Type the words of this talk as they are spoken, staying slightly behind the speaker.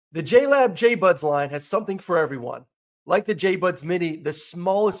The JLab J-Buds line has something for everyone. Like the J-Buds Mini, the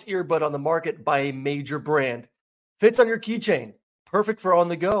smallest earbud on the market by a major brand. Fits on your keychain, perfect for on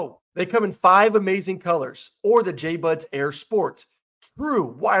the go. They come in 5 amazing colors, or the J-Buds Air Sport.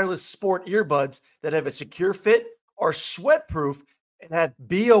 True wireless sport earbuds that have a secure fit, are sweat-proof, and have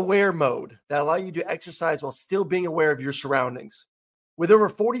Be Aware mode that allow you to exercise while still being aware of your surroundings. With over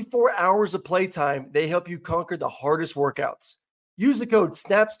 44 hours of playtime, they help you conquer the hardest workouts. Use the code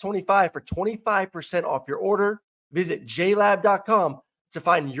SNAPS25 for 25% off your order. Visit jlab.com to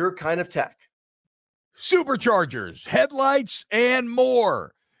find your kind of tech. Superchargers, headlights, and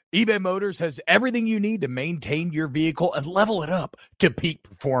more. eBay Motors has everything you need to maintain your vehicle and level it up to peak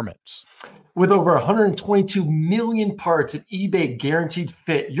performance. With over 122 million parts at eBay Guaranteed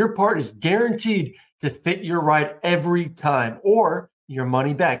Fit, your part is guaranteed to fit your ride every time or your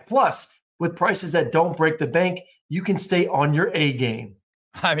money back. Plus, with prices that don't break the bank, you can stay on your A game.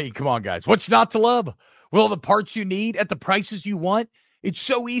 I mean, come on, guys. What's not to love? With all the parts you need at the prices you want, it's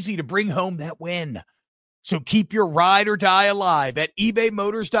so easy to bring home that win. So keep your ride or die alive at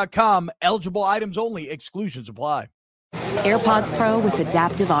ebaymotors.com. Eligible items only. Exclusions apply. AirPods Pro with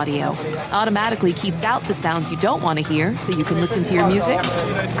adaptive audio automatically keeps out the sounds you don't want to hear so you can listen to your music,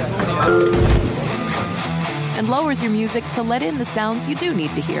 and lowers your music to let in the sounds you do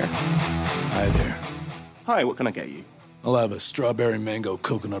need to hear. Hi there. Hi, what can I get you? I'll have a strawberry mango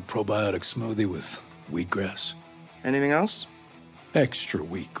coconut probiotic smoothie with wheatgrass. Anything else? Extra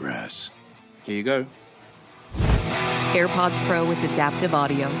wheatgrass. Here you go. AirPods Pro with adaptive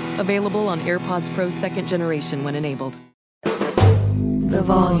audio. Available on AirPods Pro 2nd generation when enabled. The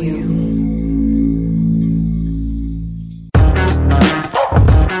volume.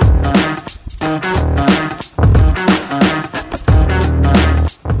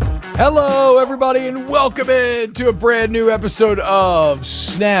 Hello, everybody, and welcome in to a brand new episode of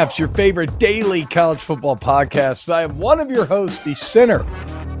Snaps, your favorite daily college football podcast. I am one of your hosts, the center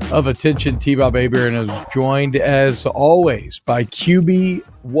of attention, T-Bob Aber, and is joined, as always, by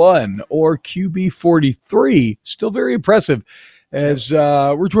QB1 or QB43. Still very impressive, as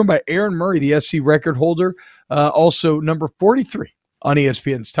we're joined by Aaron Murray, the SC record holder, also number 43 on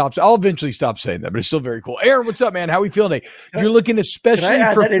ESPN's tops. I'll eventually stop saying that, but it's still very cool. Aaron, what's up, man? How are we feeling today? You're looking especially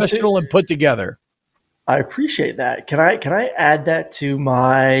professional and put together. I appreciate that. Can I add that to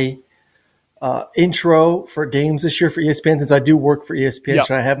my intro for games this year for ESPN, since I do work for ESPN? Yep.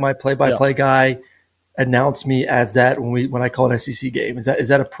 Should I have my play-by-play guy announce me as that when I call an SEC game? Is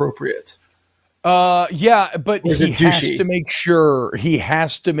that appropriate? Yeah, but he has to make sure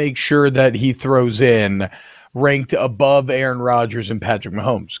that he throws in ranked above Aaron Rodgers and Patrick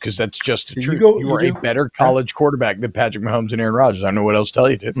Mahomes, because that's just the truth. You are a better college quarterback than Patrick Mahomes and Aaron Rodgers. I don't know what else to tell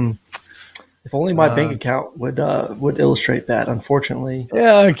you, dude. If only my bank account would illustrate that. Unfortunately,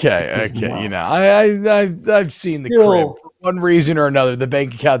 yeah. Okay. You know, I've seen the crib for one reason or another. The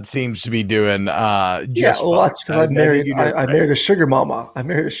bank account seems to be doing just well, that's because I married a sugar mama.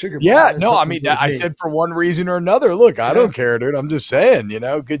 Yeah, no, I mean, I said for one reason or another. Look, I don't care, dude. I'm just saying,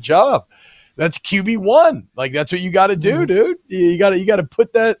 good job. That's QB1. Like, that's what you got to do, dude. You got to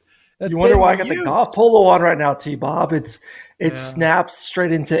put that. You wonder why I got the golf polo on right now, T-Bob. It snaps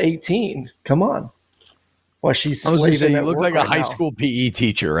straight into 18. Come on. Well, she's slaving. You look like a high school PE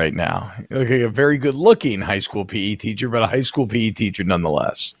teacher right now. You look like a very good looking high school PE teacher, but a high school PE teacher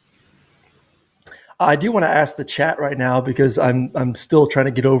nonetheless. I do want to ask the chat right now, because I'm still trying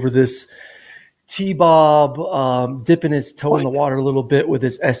to get over this T-Bob dipping his toe in the water a little bit with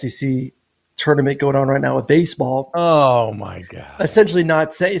his SEC tournament going on right now with baseball. Oh my God. Essentially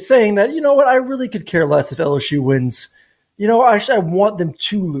not saying that, I really could care less if LSU wins. I want them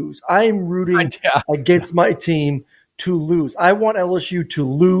to lose. I am rooting against my team to lose. I want LSU to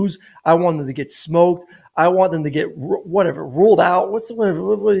lose. I want them to get smoked. I want them to get ruled out. I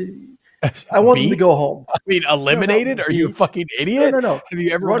want them to go home. I mean, eliminated? Are you a fucking idiot? No. Have you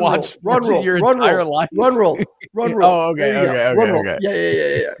ever watched your entire life? Run roll. Oh, okay.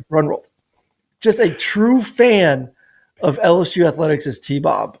 Yeah. Run roll. Just a true fan of LSU athletics is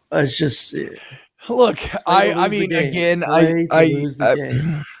T-Bob. It's just look. I mean, again, I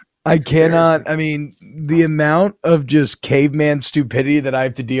cannot. I mean, the amount of just caveman stupidity that I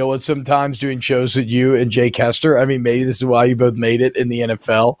have to deal with sometimes doing shows with you and Jay Kester. I mean, maybe this is why you both made it in the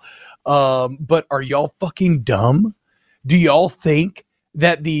NFL. But are y'all fucking dumb? Do y'all think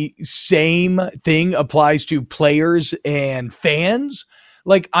that the same thing applies to players and fans?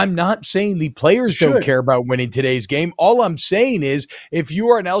 Like, I'm not saying the players don't care about winning today's game. All I'm saying is, if you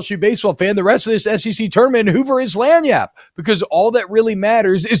are an LSU baseball fan, the rest of this SEC tournament, Hoover is lagniappe, because all that really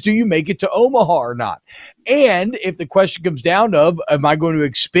matters is, do you make it to Omaha or not? And if the question comes down to, am I going to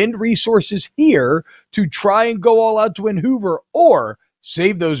expend resources here to try and go all out to win Hoover, or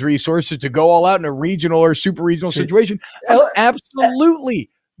save those resources to go all out in a regional or super regional situation, I'm absolutely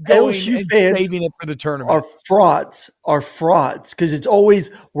going LSU and fans saving it for the tournament. Are frauds because it's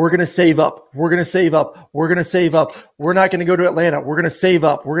always, we're going to save up. We're going to save up. We're going to save up. We're not going to go to Atlanta. We're going to save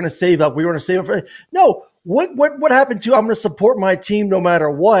up. We're going to save up. We want to save up. No, what happened to, I'm going to support my team no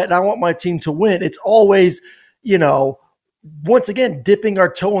matter what, and I want my team to win. It's always, once again, dipping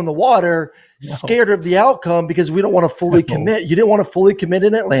our toe in the water, scared of the outcome because we don't want to fully commit. You didn't want to fully commit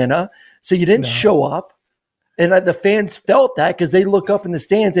in Atlanta, so you didn't show up. And the fans felt that because they look up in the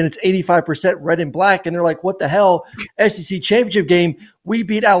stands and it's 85% red and black. And they're like, what the hell? SEC championship game, we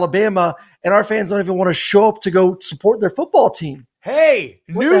beat Alabama, and our fans don't even want to show up to go support their football team. Hey,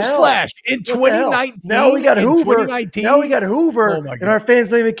 newsflash. In 2019. Now we got Hoover. Oh, and our fans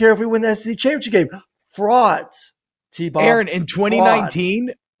don't even care if we win the SEC championship game. Frauds. T-Bob. Aaron, in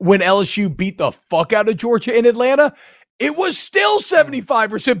 2019, when LSU beat the fuck out of Georgia in Atlanta, it was still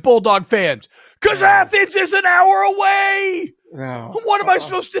 75% Bulldog fans because Athens is an hour away. No. What am I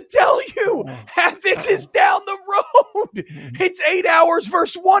supposed to tell you? Athens is down the road. It's 8 hours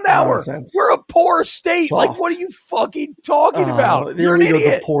versus 1 hour. Nonsense. We're a poor state. Soft. Like, what are you fucking talking about? There You're an we go,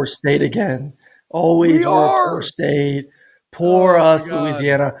 idiot. the poor state again. Always we're a poor state. Poor us,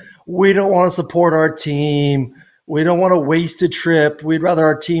 Louisiana. We don't want to support our team. We don't want to waste a trip. We'd rather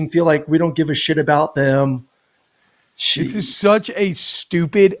our team feel like we don't give a shit about them. Jeez. This is such a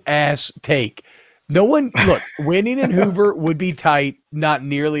stupid ass take. No one, look, winning in Hoover would be tight, not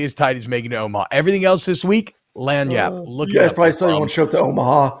nearly as tight as making it to Omaha. Everything else this week, lagniappe. You guys probably still won't show up to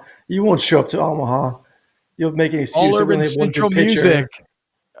Omaha. You won't show up to Omaha. You'll make an excuse. All Urban Central Music.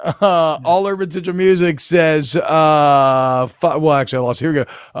 All Urban Central Music says, well, actually, I lost. Here we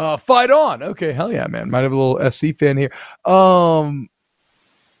go. Fight on. Okay, hell yeah, man. Might have a little SC fan here. Oh,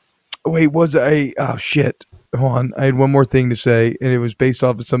 shit. Hold on. I had one more thing to say, and it was based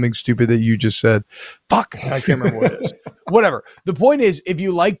off of something stupid that you just said. Fuck. I can't remember what it is. Whatever. The point is, if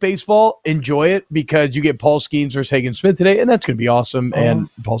you like baseball, enjoy it because you get Paul Skeens versus Hagen Smith today, and that's going to be awesome. And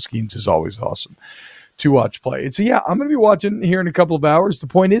Paul Skeens is always awesome to watch play. And so, yeah, I'm going to be watching here in a couple of hours. The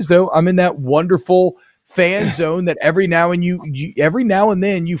point is, though, I'm in that wonderful fan zone that every now and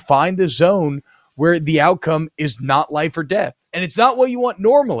then you find the zone where the outcome is not life or death. And it's not what you want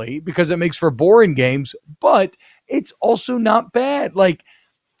normally because it makes for boring games, but it's also not bad. Like,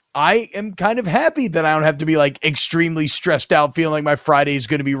 I am kind of happy that I don't have to be like extremely stressed out, feeling like my Friday is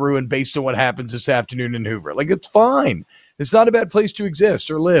going to be ruined based on what happens this afternoon in Hoover. Like, it's fine. It's not a bad place to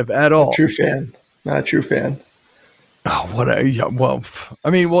exist or live at all. Not a true fan. Oh, look,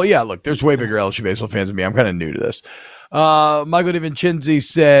 there's way bigger LSU baseball fans than me. I'm kind of new to this. Michael DiVincenzi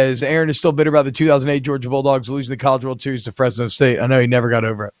says Aaron is still bitter about the 2008 Georgia Bulldogs losing the College World Series to Fresno State. I know he never got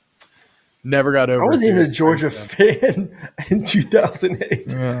over it. I wasn't even a Georgia fan in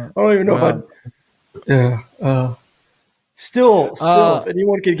 2008. Yeah. I don't even know if Still, if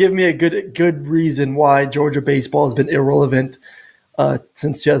anyone could give me a good reason why Georgia baseball has been irrelevant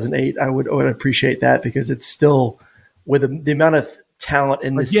since 2008, I would appreciate that because it's still with the amount of talent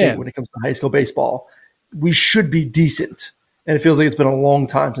in this state when it comes to high school baseball. We should be decent. And it feels like it's been a long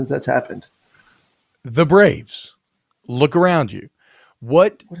time since that's happened. The Braves, look around you.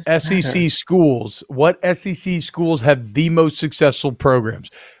 What SEC schools have the most successful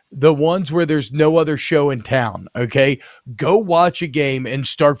programs? The ones where there's no other show in town, okay? Go watch a game in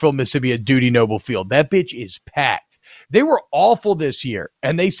Starkville, Mississippi at Duty Noble Field. That bitch is packed. They were awful this year,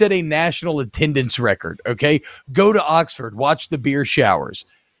 and they set a national attendance record, okay? Go to Oxford, watch the beer showers.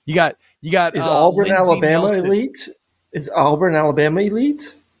 You got Is Auburn, Lindsey Alabama Nelson. elite? Is Auburn, Alabama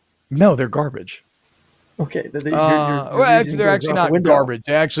elite? No, they're garbage. Okay. They're actually not garbage.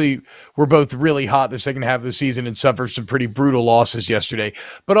 They actually were both really hot the second half of the season and suffered some pretty brutal losses yesterday.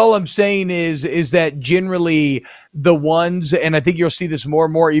 But all I'm saying is that generally the ones, and I think you'll see this more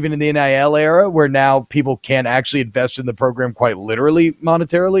and more even in the NIL era, where now people can actually invest in the program quite literally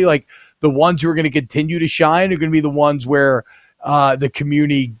monetarily. Like the ones who are going to continue to shine are going to be the ones where the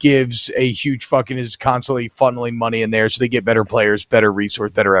community gives a huge fucking is constantly funneling money in there so they get better players, better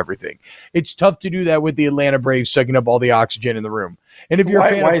resource, better everything. It's tough to do that with the Atlanta Braves sucking up all the oxygen in the room. And if you're a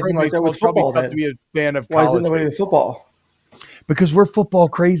fan of baseball, it's probably tough to be a fan of college. Why isn't that way with football? Because we're football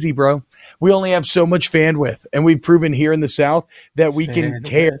crazy, bro. We only have so much bandwidth, and we've proven here in the South that we can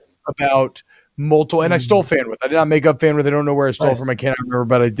care about multiple, and I stole fan with. I did not make up fan with. I don't know where I stole from. I can't remember,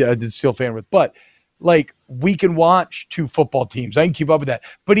 but I did steal fan with. But like, we can watch 2 football teams. I can keep up with that.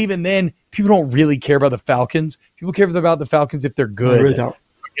 But even then, people don't really care about the Falcons. People care about the Falcons if they're good. They really don't.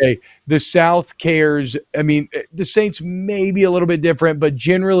 Okay, the South cares. I mean, the Saints may be a little bit different, but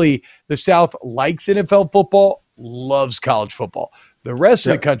generally the South likes NFL football, loves college football. The rest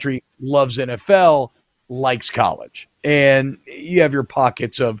of the country loves NFL, likes college. And you have your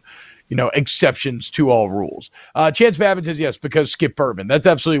pockets of, exceptions to all rules. Chance Babbitt says yes, because Skip Bertman. That's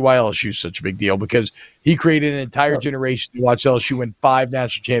absolutely why LSU is such a big deal, because he created an entire generation to watch LSU win 5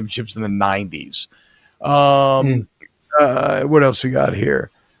 national championships in the 90s. What else we got here?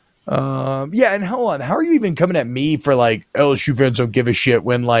 And hold on. How are you even coming at me for like LSU fans don't give a shit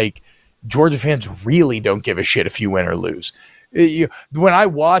when like Georgia fans really don't give a shit if you win or lose? When I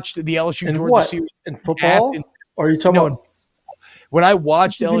watched the LSU Georgia series in football, or are you talking about? When I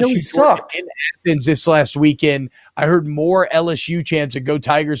watched LSU Georgia in Athens this last weekend, I heard more LSU chants and Go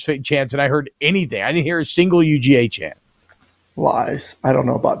Tigers chants than I heard anything. I didn't hear a single UGA chant. Lies. I don't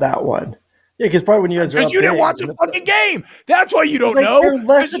know about that one. Yeah, because probably when you guys because you didn't watch the fucking game. That's why you don't know. Care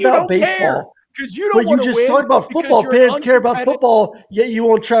less about baseball. Because you don't. But you just talked about football. Fans care about football, yet you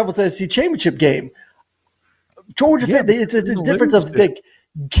won't travel to the SEC championship game. Georgia fans, it's a difference of like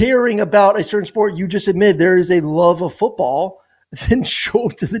caring about a certain sport. You just admit there is a love of football. Then show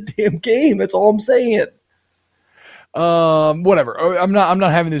up to the damn game. That's all I'm saying. Whatever. I'm not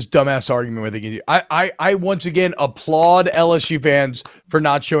having this dumbass argument with you. I once again applaud LSU fans for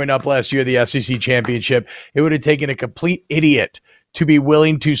not showing up last year at the SEC championship. It would have taken a complete idiot to be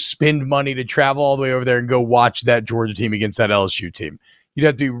willing to spend money to travel all the way over there and go watch that Georgia team against that LSU team. You'd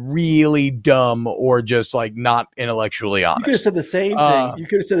have to be really dumb or just like not intellectually honest. You could have said the same thing. You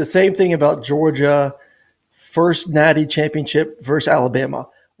could have said the same thing about Georgia first Natty championship versus Alabama.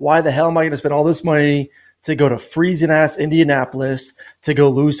 Why the hell am I going to spend all this money to go to freezing ass Indianapolis to go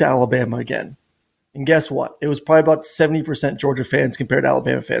lose to Alabama again? And guess what? It was probably about 70% Georgia fans compared to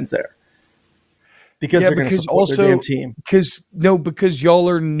Alabama fans there. Because they're going to support their damn team. Because y'all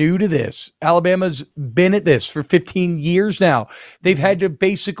are new to this. Alabama's been at this for 15 years now. They've had to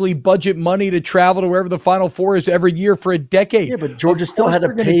basically budget money to travel to wherever the Final Four is every year for a decade. Yeah, but Georgia still had to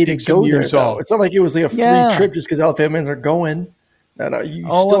pay to go there. It's not like it was like a free trip just because Alabamans are going. No, you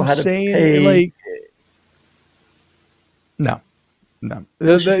still had to pay. No.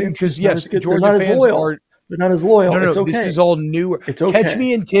 Because yes, Georgia fans are. They're not as loyal. No, it's okay. This is all new. It's okay. Catch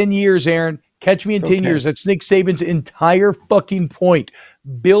me in 10 years, Aaron. Catch me in 10 years. That's Nick Saban's entire fucking point.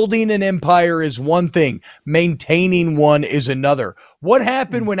 Building an empire is one thing. Maintaining one is another. What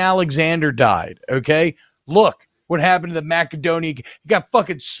happened when Alexander died? Okay? Look what happened to the Macedonian. You got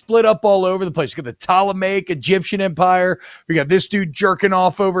fucking split up all over the place. You got the Ptolemaic Egyptian Empire. We got this dude jerking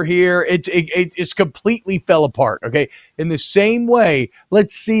off over here. It's completely fell apart. Okay? In the same way,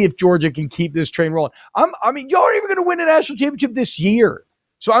 let's see if Georgia can keep this train rolling. I mean, y'all aren't even going to win a national championship this year.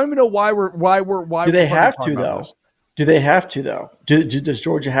 So I don't even know why Do they have to though? Do they have to though? Does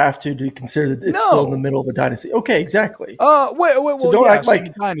Georgia have to? Do you consider that it's still in the middle of a dynasty? Okay, exactly. So don't act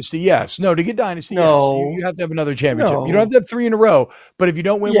like dynasty. Yes, no. To get dynasty, no. Yes, you have to have another championship. No. You don't have to have 3 in a row. But if you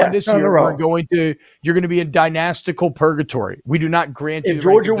don't win one this year, you're going to be in dynastical purgatory. We do not grant you. If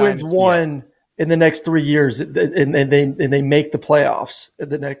Georgia wins one in the next 3 years, and they make the playoffs in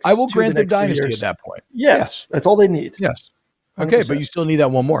the next, I will grant them dynasty at that point. Yes, that's all they need. Yes. Okay, 100%. But you still need that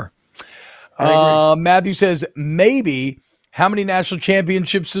one more. Matthew says, maybe. How many national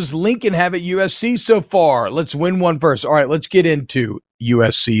championships does Lincoln have at USC so far? Let's win one first. All right, let's get into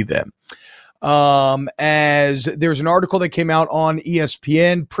USC then. As there's an article that came out on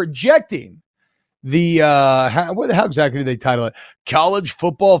ESPN projecting the how exactly did they title it? College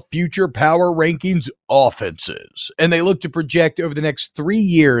Football Future Power Rankings Offenses. And they look to project over the next 3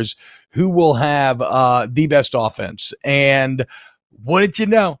 years who will have the best offense. And what did you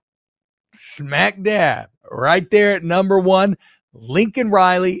know? Smack dab right there at number 1, Lincoln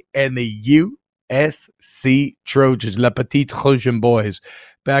Riley and the USC Trojans, La Petite Trojan boys.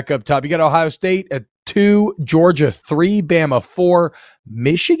 Back up top, you got Ohio State at 2, Georgia 3, Bama 4,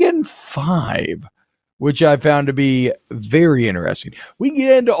 Michigan 5, which I found to be very interesting. We can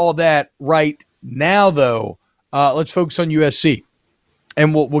get into all that right now, though. Let's focus on USC.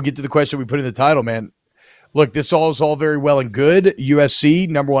 And we'll get to the question we put in the title, man. Look, this all is all very well and good. USC,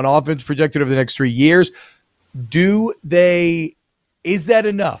 number 1 offense projected over the next 3 years. Is that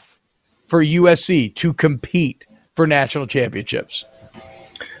enough for USC to compete for national championships?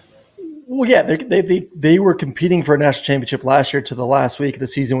 Well, yeah, they were competing for a national championship last year to the last week of the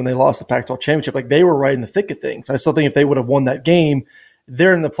season when they lost the Pac-12 championship. Like, they were right in the thick of things. I still think if they would have won that game,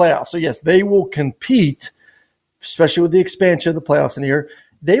 they're in the playoffs. So yes, they will compete, especially with the expansion of the playoffs in here.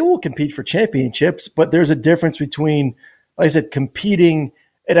 They will compete for championships, but there's a difference between, like I said, competing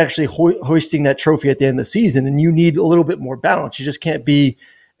and actually hoisting that trophy at the end of the season. And you need a little bit more balance. You just can't be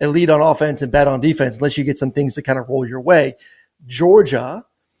elite on offense and bad on defense unless you get some things that kind of roll your way. Georgia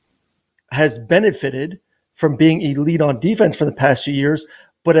has benefited from being elite on defense for the past few years,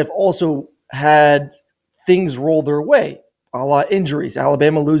 but have also had things roll their way, a lot of injuries.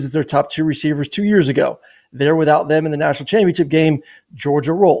 Alabama loses their top 2 receivers 2 years ago. They're without them in the national championship game.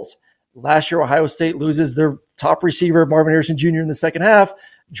 Georgia rolls. Last year, Ohio State loses their top receiver, Marvin Harrison Jr., in the second half.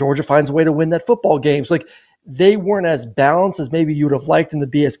 Georgia finds a way to win that football game. So, they weren't as balanced as maybe you would have liked them to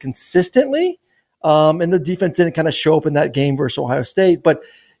be as consistently. And the defense didn't kind of show up in that game versus Ohio State. But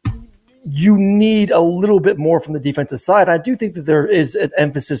you need a little bit more from the defensive side. I do think that there is an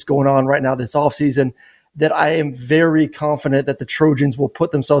emphasis going on right now this offseason that I am very confident that the Trojans will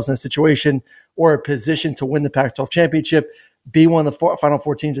put themselves in a situation or a position to win the Pac-12 championship, be one of the Final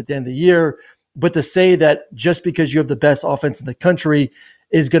Four teams at the end of the year. But to say that just because you have the best offense in the country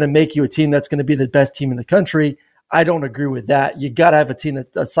is going to make you a team that's going to be the best team in the country, I don't agree with that. You got to have a team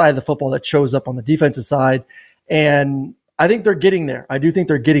that side of the football that shows up on the defensive side. And I think they're getting there. I do think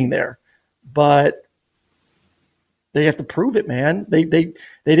they're getting there. But they have to prove it, man. They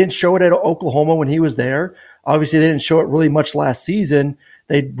didn't show it at Oklahoma when he was there. Obviously, they didn't show it really much last season.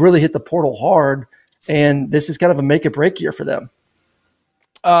 They really hit the portal hard, and this is kind of a make or break year for them.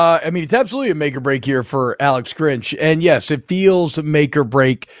 It's absolutely a make or break year for Alex Grinch. And yes, it feels make or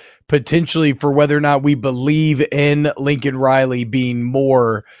break potentially for whether or not we believe in Lincoln Riley being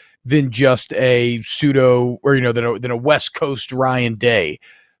more than just a pseudo or, than a West Coast Ryan Day.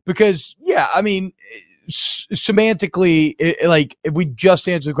 Because, semantically, if we just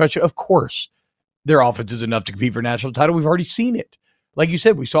answer the question, of course, their offense is enough to compete for a national title. We've already seen it. Like you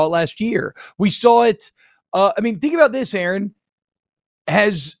said, we saw it last year. We saw it. Think about this, Aaron.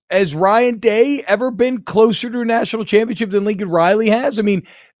 Has Ryan Day ever been closer to a national championship than Lincoln Riley has?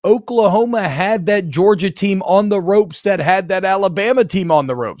 Oklahoma had that Georgia team on the ropes that had that Alabama team on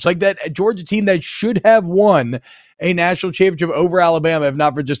the ropes. Like that Georgia team that should have won a national championship over Alabama, if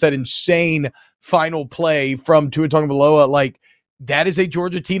not for just that insane final play from Tua Tagovailoa. Like, that is a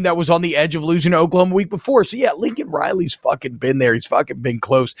Georgia team that was on the edge of losing to Oklahoma week before. So, yeah, Lincoln Riley's fucking been there. He's fucking been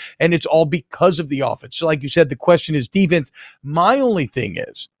close. And it's all because of the offense. So, like you said, the question is defense. My only thing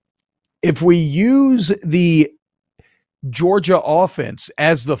is, if we use the Georgia offense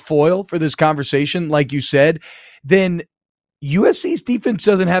as the foil for this conversation, like you said, then USC's defense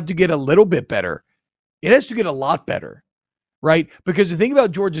doesn't have to get a little bit better. It has to get a lot better, right? Because the thing about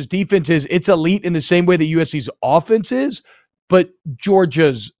Georgia's defense is it's elite in the same way that USC's offense is, but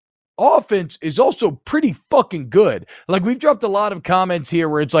Georgia's offense is also pretty fucking good. Like, we've dropped a lot of comments here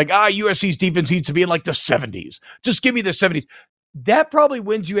where it's like, USC's defense needs to be in like the 70s. Just give me the 70s. That probably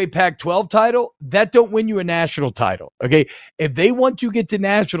wins you a Pac-12 title. That don't win you a national title, okay? If they want to get to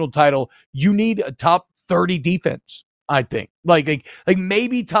national title, you need a top 30 defense, I think. Like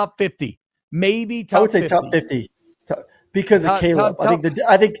maybe top 50. Maybe top 50. I would say 50. Top 50 because of Caleb.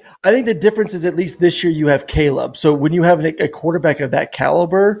 I think the difference is at least this year you have Caleb. So when you have a quarterback of that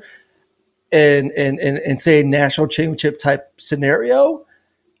caliber and say a national championship type scenario,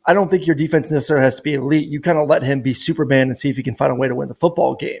 I don't think your defense necessarily has to be elite. You kind of let him be Superman and see if he can find a way to win the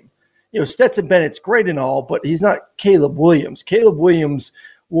football game. Stetson Bennett's great and all, but he's not Caleb Williams. Caleb Williams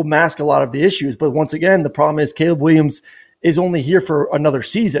will mask a lot of the issues. But once again, the problem is Caleb Williams is only here for another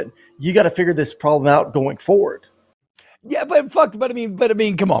season. You got to figure this problem out going forward. Yeah, but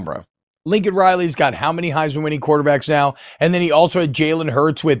come on, bro. Lincoln Riley's got how many Heisman winning quarterbacks now? And then he also had Jalen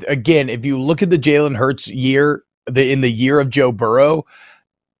Hurts with, again, if you look at the Jalen Hurts year, in the year of Joe Burrow,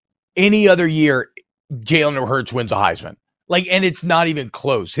 any other year, Jalen Hurts wins a Heisman. And it's not even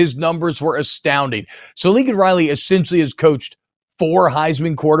close. His numbers were astounding. So Lincoln Riley essentially has coached 4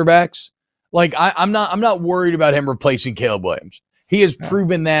 Heisman quarterbacks. I'm not worried about him replacing Caleb Williams. He has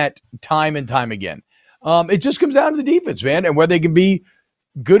proven that time and time again. It just comes down to the defense, man, and whether they can be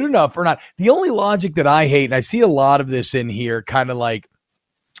good enough or not. The only logic that I hate, and I see a lot of this in here, kind of like,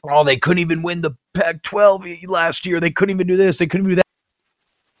 they couldn't even win the Pac-12 last year. They couldn't even do this. They couldn't do that.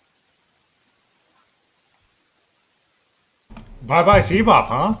 Bye-bye T-Bop,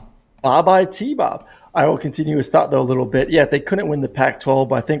 huh? Bye-bye T-Bop. I will continue his thought, though, a little bit. Yeah, they couldn't win the Pac-12,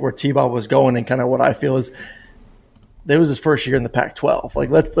 but I think where T-Bop was going and kind of what I feel is that was his first year in the Pac-12.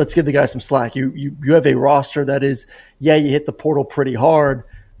 Let's give the guy some slack. You have a roster that is, you hit the portal pretty hard,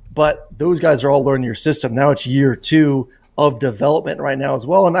 but those guys are all learning your system. Now it's year 2 of development right now as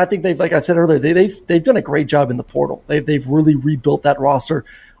well. And I think they've, like I said earlier, they've done a great job in the portal. They've really rebuilt that roster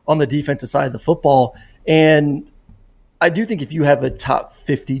on the defensive side of the football. And I do think if you have a top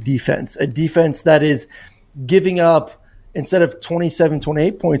 50 defense, a defense that is giving up, instead of 27,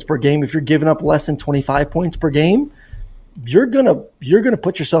 28 points per game, if you're giving up less than 25 points per game, you're gonna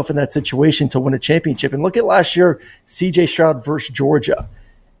put yourself in that situation to win a championship. And look at last year, CJ Stroud versus Georgia.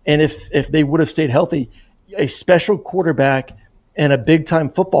 And if they would have stayed healthy, a special quarterback and a big-time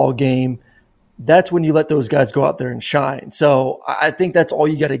football game, that's when you let those guys go out there and shine. So I think that's all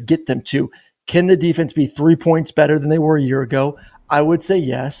you got to get them to. Can the defense be 3 points better than they were a year ago? I would say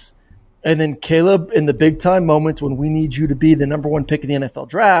yes. And then Caleb, in the big-time moments when we need you to be the number one pick in the NFL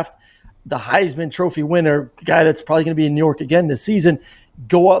draft, the Heisman Trophy winner, guy that's probably going to be in New York again this season,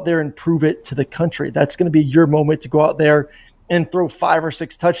 go out there and prove it to the country. That's going to be your moment to go out there and throw 5 or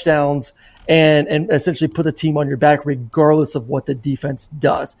 6 touchdowns and essentially put the team on your back regardless of what the defense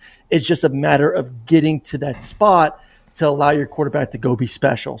does. It's just a matter of getting to that spot to allow your quarterback to go be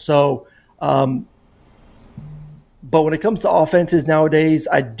special. So, but when it comes to offenses nowadays,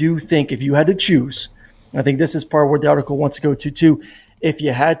 I do think if you had to choose, I think this is part where the article wants to go to too, if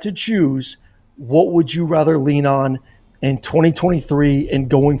you had to choose, what would you rather lean on in 2023 and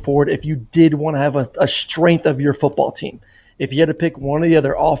going forward if you did want to have a strength of your football team? If you had to pick one or the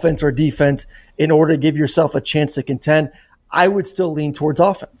other, offense or defense, in order to give yourself a chance to contend, I would still lean towards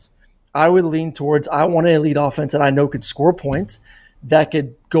offense. I would lean towards, I want an elite offense that I know could score points, that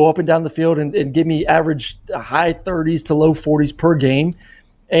could go up and down the field and give me average high 30s to low 40s per game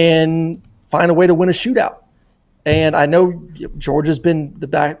and find a way to win a shootout. And I know Georgia's been the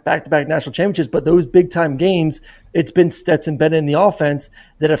back-to-back national championships, but those big-time games, it's been Stetson Bennett in the offense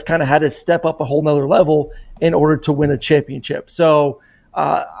that have kind of had to step up a whole nother level in order to win a championship. So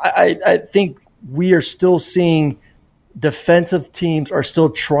I think we are still seeing defensive teams are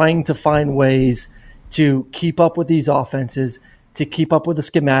still trying to find ways to keep up with these offenses, to keep up with the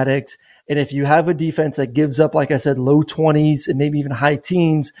schematics. And if you have a defense that gives up, like I said, low 20s and maybe even high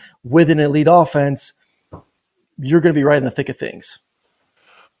teens with an elite offense, you're going to be right in the thick of things.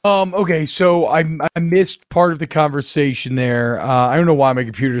 Okay, so I missed part of the conversation there. I don't know why my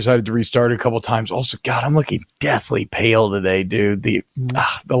computer decided to restart a couple times. Also, God, I'm looking deathly pale today, dude. The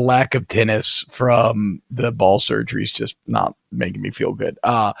lack of tennis from the ball surgery is just not making me feel good.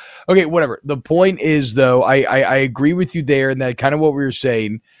 Okay, whatever. The point is, though, I agree with you there, and that kind of what we were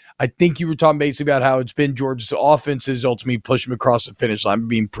saying. I think you were talking basically about how it's been Georgia's offenses ultimately push them across the finish line,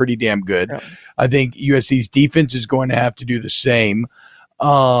 being pretty damn good. Yeah. I think USC's defense is going to have to do the same.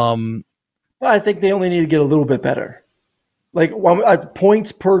 Well, I think they only need to get a little bit better. Like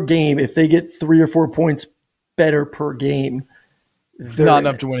points per game, if they get 3 or 4 points better per game, not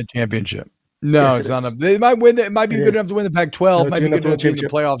enough to win a championship. No, yes, it's not enough. They might win. It might be good enough to win the Pac-12. Might be good enough to win the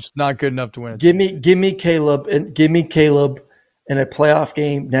playoffs. Not good enough to win it. Give me Caleb in a playoff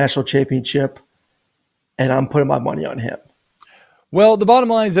game, national championship, and I'm putting my money on him. Well, the bottom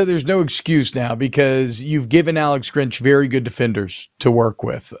line is that there's no excuse now because you've given Alex Grinch very good defenders to work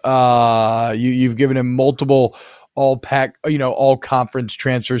with. You've given him multiple all conference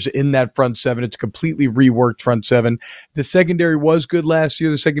transfers in that front seven. It's a completely reworked front seven. The secondary was good last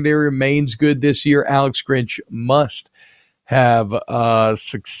year. The secondary remains good this year. Alex Grinch must have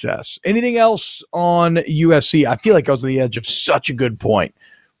success. Anything else on USC? I feel like I was on the edge of such a good point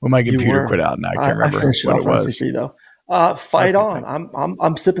when my computer quit out, and I can't remember what it was. Though. Fight on.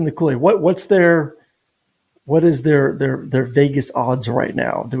 I'm sipping the Kool-Aid. What is their Vegas odds right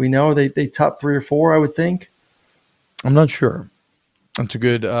now? Do we know? Are they top 3 or 4? I would think. I'm not sure. That's a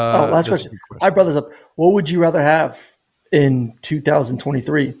good. Last question. I brought this up. What would you rather have in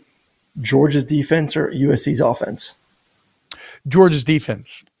 2023? Georgia's defense or USC's offense? Georgia's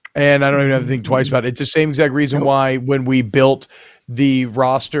defense, and I don't even have to think twice about it. It's the same exact reason why when we built the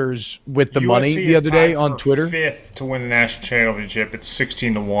rosters with the USC money the other day on Twitter. 5th to win the national championship. It's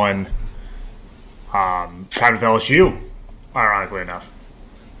 16-1. Tied with LSU, ironically enough.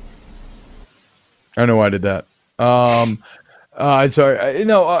 I don't know why I did that. Sorry.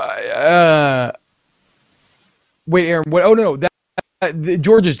 Wait, Aaron. What? Oh no, that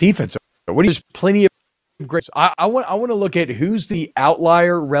Georgia's defense. There's plenty of great. I want to look at who's the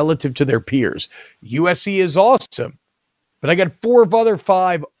outlier relative to their peers. USC is awesome. But I got 4 of other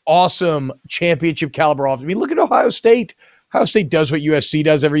 5 awesome championship caliber offenses. I mean, look at Ohio State. Ohio State does what USC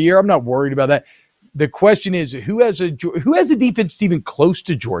does every year. I'm not worried about that. The question is, who has a defense even close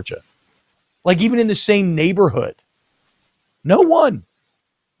to Georgia? Like even in the same neighborhood? No one.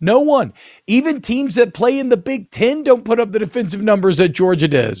 Even teams that play in the Big Ten don't put up the defensive numbers that Georgia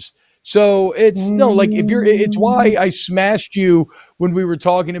does. So it's it's why I smashed you when we were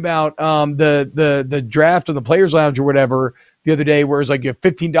talking about the draft on the Players Lounge or whatever the other day, where it's like you have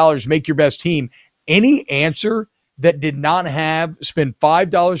 $15, make your best team. Any answer that did not spend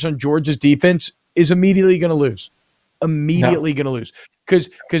 $5 on Georgia's defense is immediately going to lose. Immediately going to lose.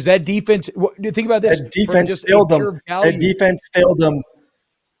 Because that defense, think about this. That defense failed them. That defense failed them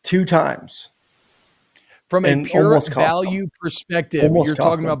 2 times. From a pure value perspective, you're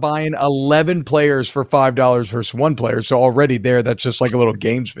talking about buying 11 players for $5 versus 1 player. So already that's just like a little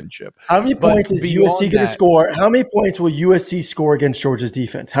gamesmanship. How many points is USC going to score? How many points will USC score against Georgia's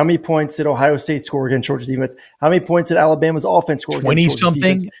defense? How many points did Ohio State score against Georgia's defense? How many points did Alabama's offense score against Georgia's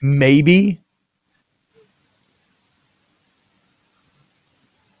defense? 20-something, maybe.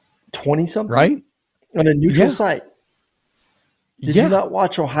 20-something? Right? On a neutral site. Did you not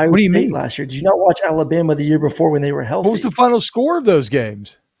watch Ohio State last year? Did you not watch Alabama the year before when they were healthy? What was the final score of those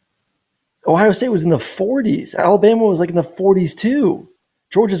games? Ohio State was in the 40s. Alabama was like in the 40s too.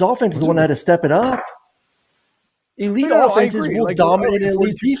 Georgia's offense is the one that had to step it up. Elite offenses will dominate an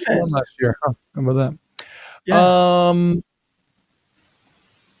elite defense. Last year. Huh. How about that? Yeah.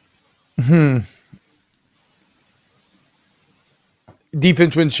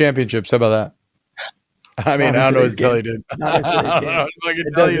 Defense wins championships. How about that? I mean, I don't know what to tell you, dude.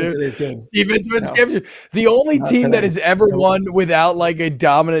 Defense wins championship. The only team that has ever won without like a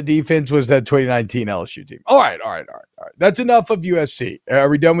dominant defense was that 2019 LSU team. All right. That's enough of USC. Are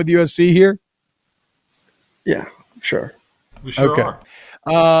we done with USC here? Yeah, sure. We sure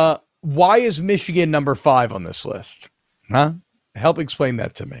are. Why is Michigan number 5 on this list? Huh? Help explain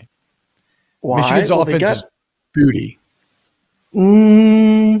that to me. Why? Michigan's offense is booty.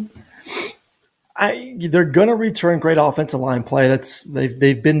 They're going to return great offensive line play.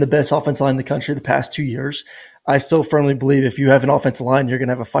 They've been the best offensive line in the country the past 2 years. I still firmly believe if you have an offensive line, you're going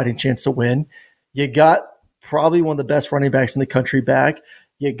to have a fighting chance to win. You got probably one of the best running backs in the country back.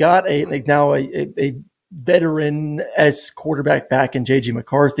 You got a veteran as quarterback back in J.J.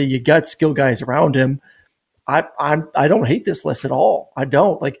 McCarthy. You got skill guys around him. I don't hate this list at all. I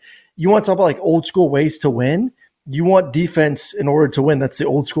don't. Like, you want to talk about like old school ways to win? You want defense in order to win. That's the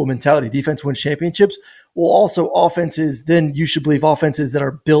old school mentality. Defense wins championships. Well, also offenses, then you should believe offenses that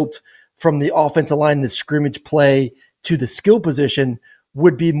are built from the offensive line, the scrimmage play to the skill position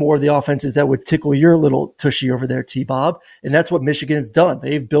would be more the offenses that would tickle your little tushy over there, T-Bob. And that's what Michigan has done.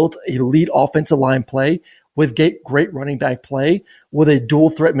 They've built elite offensive line play with great running back play with a dual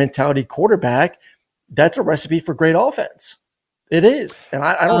threat mentality quarterback. That's a recipe for great offense. It is. And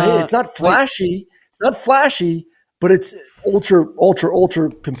I don't hate it. It's not flashy. It's not flashy, but it's ultra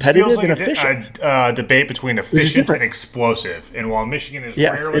competitive and efficient. A debate between efficient and explosive. And while Michigan is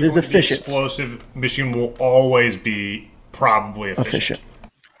rarely it is efficient. Explosive, Michigan will always be probably efficient.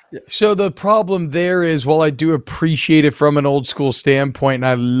 Yeah. So the problem there is, while I do appreciate it from an old school standpoint, and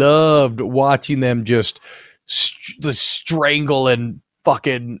I loved watching them just strangle and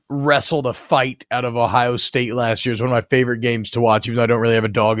fucking wrestle the fight out of Ohio State last year. It's one of my favorite games to watch, even though I don't really have a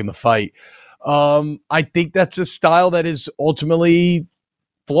dog in the fight. I think that's a style that is ultimately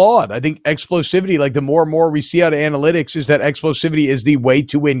flawed. I think explosivity, like the more and more we see out of analytics, is that explosivity is the way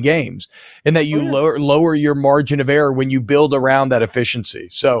to win games, and that you lower your margin of error when you build around that efficiency.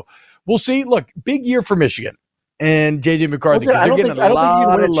 So we'll see. Look, big year for Michigan and JJ McCarthy, because they're getting a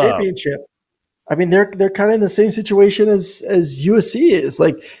lot of love. Championship. I mean, they're kind of in the same situation as USC is.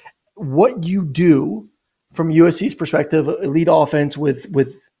 Like, what you do from USC's perspective, elite offense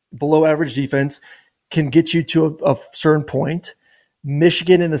with below average defense can get you to a certain point.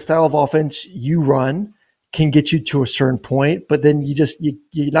 Michigan, in the style of offense you run, can get you to a certain point, but then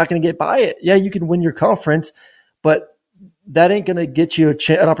you're not going to get by it. Yeah, you can win your conference, but that ain't going to get you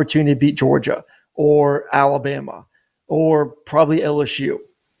an opportunity to beat Georgia or Alabama or probably LSU.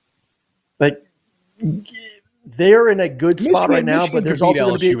 Like, they're in a good spot right now, but there's also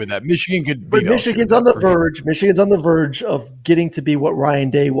going to be with that. Michigan could beat but Michigan's on the verge. Michigan's on the verge of getting to be what Ryan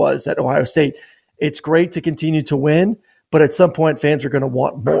Day was at Ohio State. It's great to continue to win, but at some point fans are going to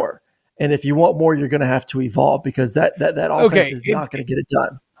want more. And if you want more, you're going to have to evolve, because that offense is not going to get it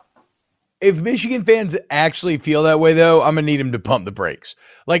done. If Michigan fans actually feel that way, though, I'm going to need them to pump the brakes.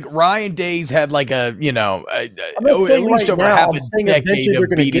 Like, Ryan Day's had like at least over half a decade of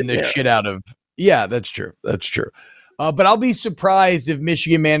beating the shit out of. Yeah, that's true. That's true. But I'll be surprised if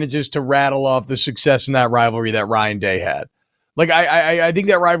Michigan manages to rattle off the success in that rivalry that Ryan Day had. Like, I think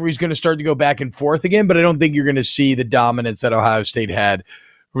that rivalry is going to start to go back and forth again, but I don't think you're going to see the dominance that Ohio State had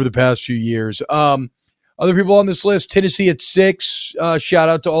over the past few years. Other people on this list, Tennessee at 6. Shout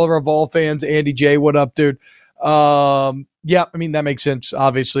out to all of our Vol fans. Andy J, what up, dude? Yeah, I mean, that makes sense.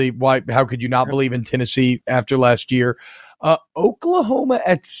 Obviously, how could you not believe in Tennessee after last year? Oklahoma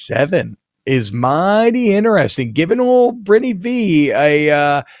at 7 is mighty interesting. Given old Brittany V,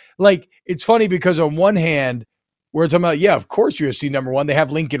 it's funny because on one hand, we're talking about, yeah, of course, USC number 1. They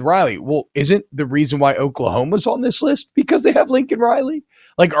have Lincoln Riley. Well, isn't the reason why Oklahoma's on this list because they have Lincoln Riley?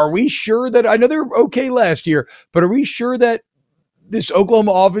 Like, are we sure that, I know they were okay last year, but are we sure that this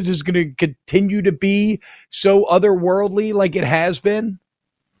Oklahoma offense is going to continue to be so otherworldly like it has been?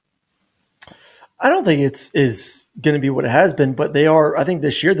 I don't think is going to be what it has been, but they are. I think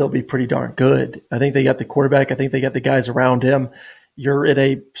this year they'll be pretty darn good. I think they got the quarterback. I think they got the guys around him. You're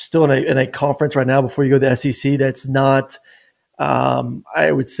still in a conference right now before you go to the SEC that's not,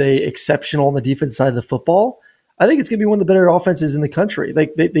 I would say, exceptional on the defense side of the football. I think it's going to be one of the better offenses in the country.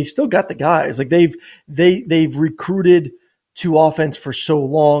 Like they still got the guys. Like they've recruited to offense for so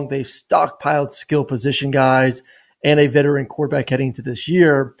long. They've stockpiled skill position guys and a veteran quarterback heading into this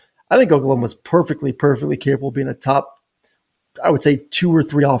year. I think Oklahoma was perfectly capable of being a top, I would say, 2 or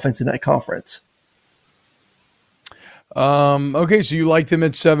 3 offense in that conference. Okay, so you like them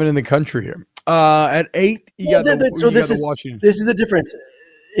at 7 in the country here. At 8, you got the Washington. This is the difference.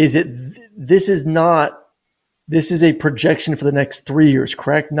 This is a projection for the next 3 years,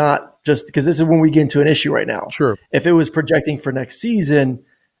 correct? Not just because this is when we get into an issue right now. Sure. If it was projecting for next season,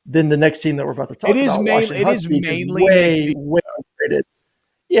 then the next team that we're about to talk about, it is mainly way underrated.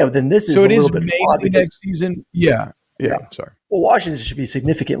 Yeah, then this is so a it is little bit mainly next season. Yeah. Sorry. Well, Washington should be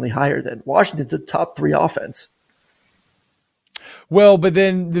significantly higher than Washington's a top 3 offense. Well, but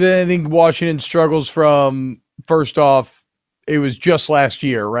then I think Washington struggles from, first off, it was just last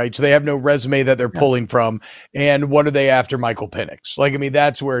year, right? So they have no resume that they're pulling from. And what are they after Michael Penix? Like, I mean,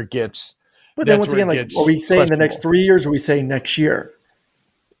 that's where it gets. But then once again, are we saying the next 3 years or are we saying next year?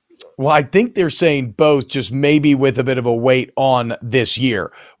 Well, I think they're saying both, just maybe with a bit of a weight on this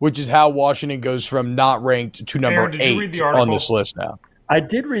year, which is how Washington goes from not ranked to number 8 on this list now. I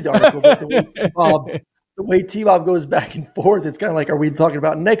did read the article, but the way T-Bob goes back and forth, it's kind of like, are we talking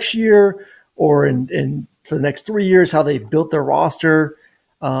about next year or in for the next 3 years, how they've built their roster?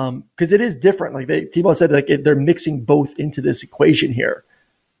 Because it is different. Like T-Bob said, like they're mixing both into this equation here.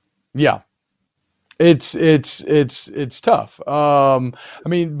 Yeah. It's tough. I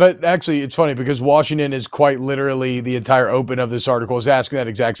mean, but actually it's funny because Washington is quite literally the entire open of this article is asking that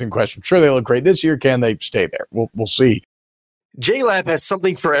exact same question. Sure, they look great this year. Can they stay there? We'll see. JLab has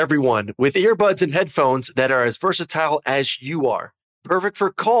something for everyone with earbuds and headphones that are as versatile as you are. Perfect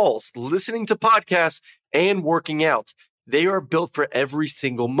for calls, listening to podcasts, and working out. They are built for every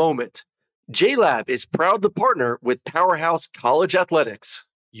single moment. JLab is proud to partner with Powerhouse College Athletics,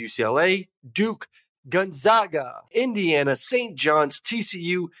 UCLA, Duke, Gonzaga, Indiana, St. John's,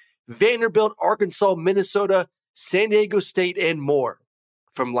 TCU, Vanderbilt, Arkansas, Minnesota, San Diego State, and more.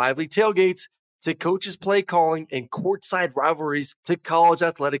 From lively tailgates to coaches' play calling and courtside rivalries to college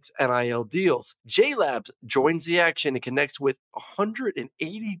athletics NIL deals, JLab joins the action and connects with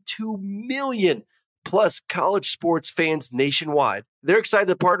 182 million plus college sports fans nationwide. They're excited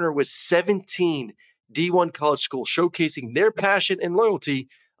to partner with 17 D1 college schools, showcasing their passion and loyalty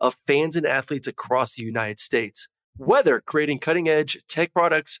of fans and athletes across the United States. Whether creating cutting-edge tech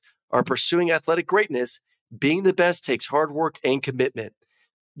products or pursuing athletic greatness, being the best takes hard work and commitment.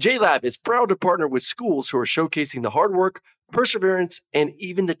 JLab is proud to partner with schools who are showcasing the hard work, perseverance, and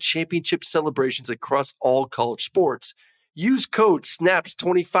even the championship celebrations across all college sports. Use code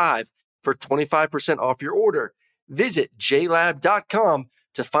SNAPS25 for 25% off your order. Visit jlab.com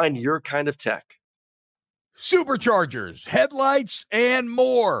to find your kind of tech. Superchargers, headlights, and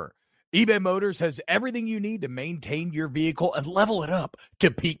more. eBay Motors has everything you need to maintain your vehicle and level it up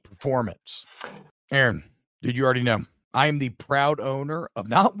to peak performance. Aaron, did you already know? I am the proud owner of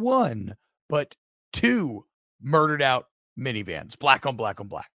not one, but 2 murdered out minivans, black on black on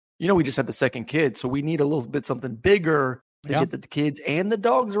black. You know, we just had the second kid, so we need a little bit something bigger to get the kids and the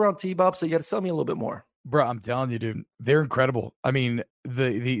dogs around T-Bob, so you got to sell me a little bit more. Bro, I'm telling you, dude, they're incredible. I mean,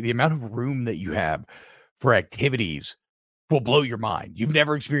 the amount of room that you have for activities will blow your mind. You've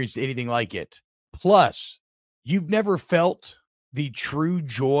never experienced anything like it. Plus, you've never felt the true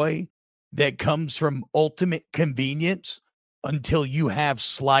joy that comes from ultimate convenience until you have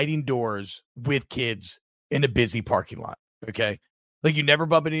sliding doors with kids in a busy parking lot. Okay. Like you never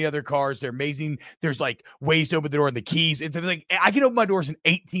bump into any other cars. They're amazing. There's like ways to open the door and the keys. It's like, I can open my doors in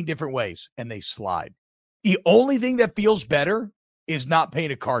 18 different ways and they slide. The only thing that feels better is not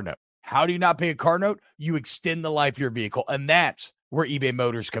paying a car note. How do you not pay a car note? You extend the life of your vehicle. And that's where eBay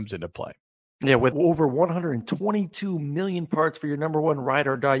Motors comes into play. Yeah, with over 122 million parts for your number one ride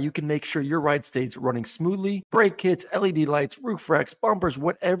or die, you can make sure your ride stays running smoothly. Brake kits, LED lights, roof racks, bumpers,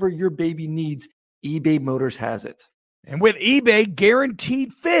 whatever your baby needs, eBay Motors has it. And with eBay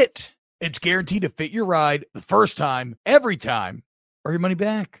Guaranteed Fit, it's guaranteed to fit your ride the first time, every time, or your money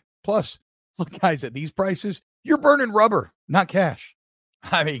back. Plus, look, guys, at these prices, you're burning rubber, not cash.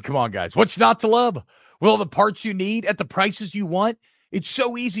 I mean, come on, guys. What's not to love? With all the parts you need at the prices you want, it's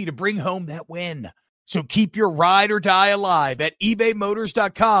so easy to bring home that win. So keep your ride or die alive at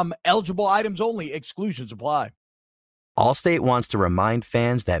ebaymotors.com. Eligible items only. Exclusions apply. Allstate wants to remind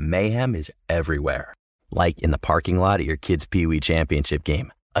fans that mayhem is everywhere. Like in the parking lot at your kid's Pee Wee championship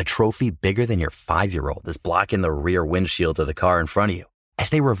game. A trophy bigger than your 5-year-old is blocking the rear windshield of the car in front of you. As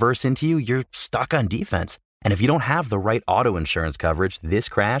they reverse into you, you're stuck on defense. And if you don't have the right auto insurance coverage, this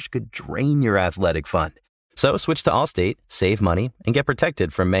crash could drain your athletic fund. So switch to Allstate, save money, and get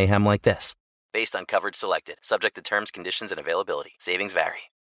protected from mayhem like this. Based on coverage selected, subject to terms, conditions, and availability. Savings vary.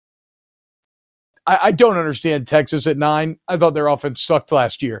 I don't understand Texas at 9. I thought their offense sucked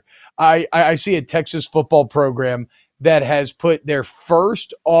last year. I see a Texas football program that has put their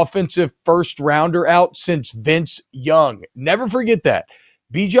first offensive first rounder out since Vince Young. Never forget that.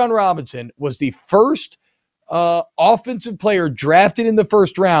 Bijan Robinson was the first offensive player drafted in the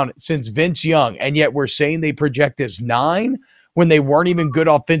first round since Vince Young, and yet we're saying they project as 9 when they weren't even good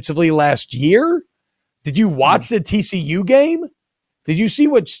offensively last year? Did you watch the TCU game? Did you see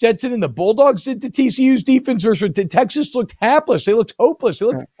what Stetson and the Bulldogs did to TCU's defense? Texas looked hapless. They looked hopeless. They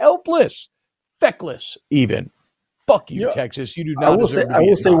looked helpless. Feckless, even. Fuck you, Texas. You do not. I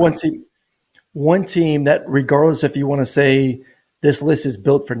will say one team that, regardless if you want to say this list is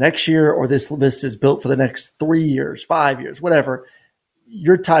built for next year or this list is built for the next 3 years, 5 years, whatever,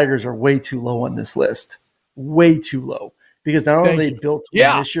 your Tigers are way too low on this list. Way too low. Because not only they built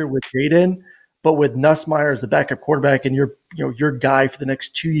this year with Jaden, but with Nussmeier as the backup quarterback and your guy for the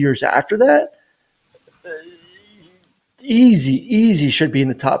next 2 years after that, easy should be in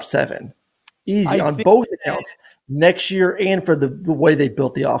the top 7. Easy on both accounts. Next year and for the way they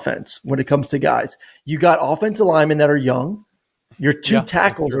built the offense when it comes to guys. You got offensive linemen that are young. Your 2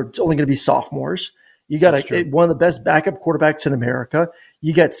 tackles are only going to be sophomores. You got one of the best backup quarterbacks in America.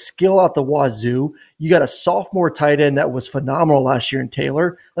 You got skill out the wazoo. You got a sophomore tight end that was phenomenal last year in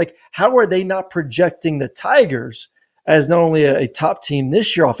Taylor. Like, how are they not projecting the Tigers as not only a top team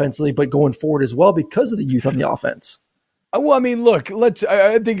this year offensively, but going forward as well because of the youth on the offense? Well, I mean, look,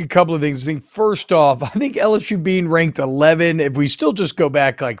 I think a couple of things. I think first off, I think LSU being ranked 11, if we still just go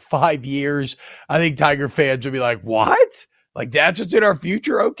back like 5 years, I think Tiger fans would be like, what? Like, that's what's in our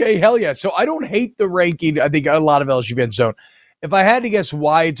future? Okay, hell yeah. So I don't hate the ranking. I think a lot of LSU fans don't. If I had to guess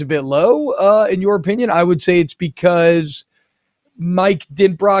why it's a bit low, in your opinion, I would say it's because Mike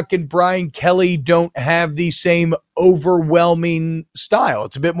Denbrock and Brian Kelly don't have the same overwhelming style.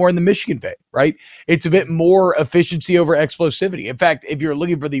 It's a bit more in the Michigan vein, right? It's a bit more efficiency over explosivity. In fact, if you're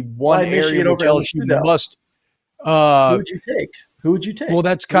looking for the one area which LSU must, Who would you take? Well,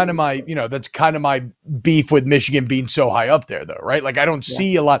 that's kind of my beef with Michigan being so high up there, though, right? Like, I don't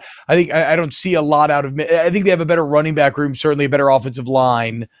see a lot. I don't see a lot out of. I think they have a better running back room, certainly a better offensive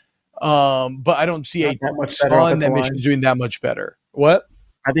line, but I don't see that much better that Michigan's doing that much better. What?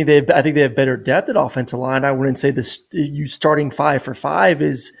 I think they have better depth at offensive line. I wouldn't say this. You starting 5 for 5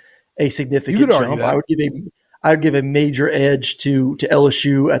 is a significant jump. I would give a major edge to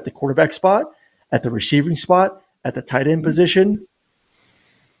LSU at the quarterback spot, at the receiving spot, at the tight end position.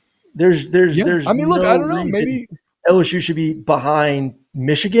 There's I mean, look, I don't know. Maybe LSU should be behind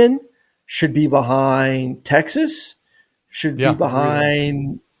Michigan, should be behind Texas, should be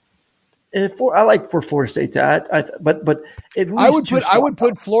behind. I like for Florida State to add, but at least I would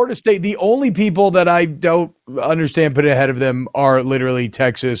put Florida State. The only people that I don't understand put ahead of them are literally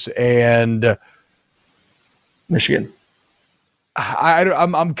Texas and Michigan.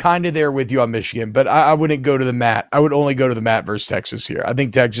 I'm kind of there with you on Michigan, but I wouldn't go to the mat. I would only go to the mat versus Texas here. I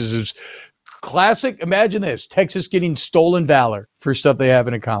think Texas is classic. Imagine this: Texas getting stolen valor for stuff they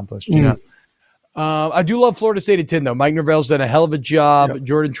haven't accomplished. You know, I do love Florida State at 10 though. Mike Norvell's done a hell of a job. Yep.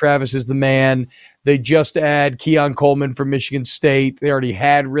 Jordan Travis is the man. They just add Keon Coleman from Michigan State. They already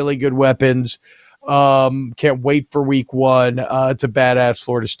had really good weapons. Can't wait for week 1. It's a badass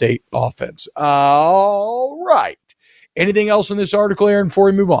Florida State offense. All right. Anything else in this article, Aaron, before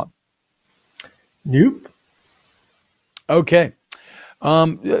we move on? Nope. Okay.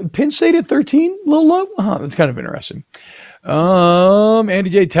 Penn State at 13, a little low. That's kind of interesting. Andy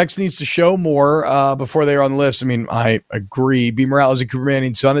J. Texas needs to show more before they're on the list. I mean, I agree. B. Morales and Cooper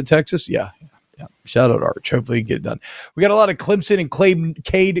Manning's son at Texas. Yeah. Shout out Arch. Hopefully you get it done. We got a lot of Clemson and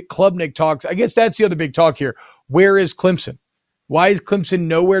Cade Klubnik talks. I guess that's the other big talk here. Where is Clemson? Why is Clemson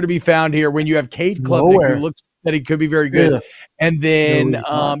nowhere to be found here when you have Cade Klubnik, who looks that he could be very good? Yeah. And then,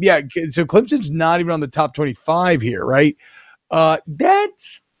 so Clemson's not even on the top 25 here, right? That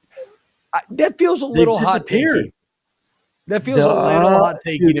feels a little hot takey. That feels a little hot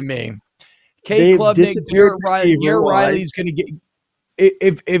takey to me. Cade Klubnik, Garrett Riley's going to get.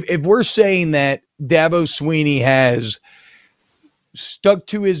 If we're saying that Dabo Swinney has stuck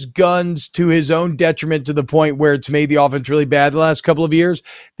to his guns to his own detriment to the point where it's made the offense really bad the last couple of years,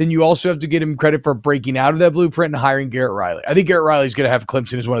 then you also have to give him credit for breaking out of that blueprint and hiring Garrett Riley. I think Garrett Riley's going to have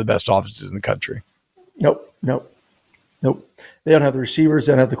Clemson as one of the best offenses in the country. Nope. They don't have the receivers.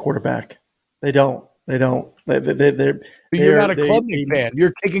 They don't have the quarterback. They don't. You're not a Klubnik fan.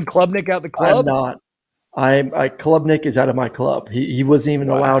 You're kicking Klubnik out the club? I'm not. Klubnik is out of my club. He wasn't even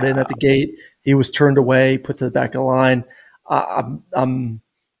allowed in at the gate. He was turned away, put to the back of the line.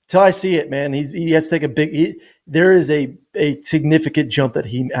 Till I see it, man. He has to take a big. There is a significant jump that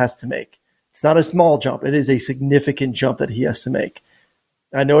he has to make. It's not a small jump. It is a significant jump that he has to make.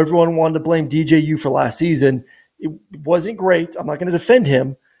 I know everyone wanted to blame DJU for last season. It wasn't great. I'm not going to defend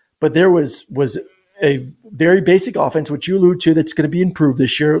him, but there was a very basic offense, which you allude to, that's going to be improved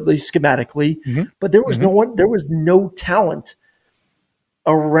this year, at least schematically. Mm-hmm. But there was no talent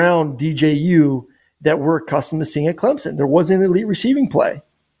around DJU that we're accustomed to seeing at Clemson. There wasn't elite receiving play.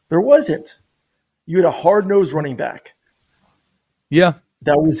 There wasn't. You had a hard-nosed running back. Yeah.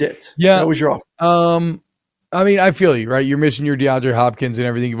 That was it. Yeah. That was your offense. I mean, I feel you, right? You're missing your DeAndre Hopkins and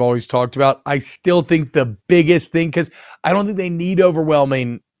everything you've always talked about. I still think the biggest thing, because I don't think they need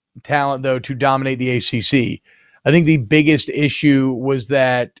overwhelming talent, though, to dominate the ACC. I think the biggest issue was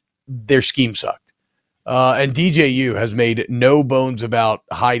that their scheme sucked. And DJU has made no bones about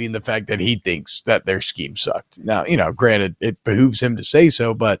hiding the fact that he thinks that their scheme sucked. Now, granted, it behooves him to say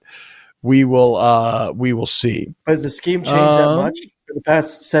so, but we will see. But has the scheme changed that much for the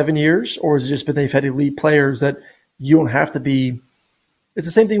past 7 years, or has it just been they've had elite players that you don't have to be? It's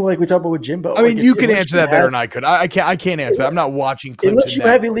the same thing like we talked about with Jimbo. I mean, you can answer that better than I could. I can't answer that. I'm not watching Clemson. Unless you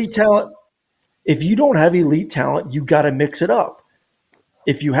have elite talent. If you don't have elite talent, you got to mix it up.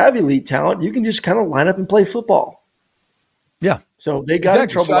 If you have elite talent, you can just kind of line up and play football. Yeah. So they got in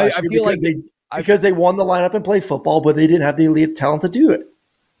trouble last year because they won the lineup and play football, but they didn't have the elite talent to do it.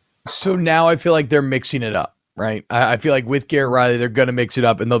 So now I feel like they're mixing it up, right? I feel like with Garrett Riley, they're going to mix it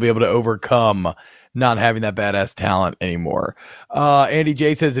up and they'll be able to overcome not having that badass talent anymore. Andy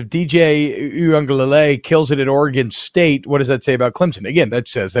J says, if DJ Uiagalelei kills it at Oregon State, what does that say about Clemson? Again, that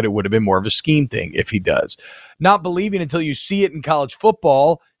says that it would have been more of a scheme thing if he does. Not believing until you see it in college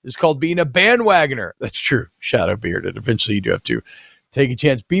football is called being a bandwagoner. That's true. Shadow bearded. Eventually you do have to take a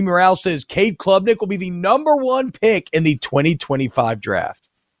chance. B. Morale says Cade Klubnik will be the number 1 pick in the 2025 draft.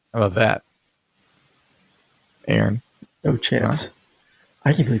 How about that, Aaron? No chance. Huh?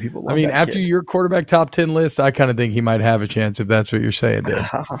 I can't believe people love that after kid. your quarterback top 10 list, I kind of think he might have a chance if that's what you're saying there.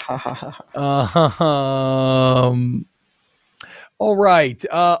 All right.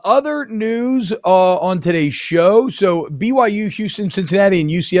 Other news on today's show. So BYU, Houston, Cincinnati, and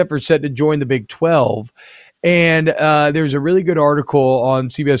UCF are set to join the Big 12. And there's a really good article on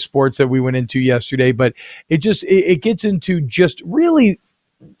CBS Sports that we went into yesterday, but it gets into just really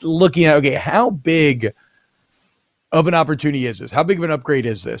looking at, okay, how big of an opportunity is this? How big of an upgrade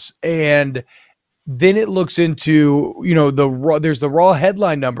is this? And then it looks into, there's the raw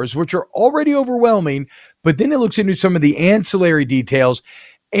headline numbers, which are already overwhelming, but then it looks into some of the ancillary details,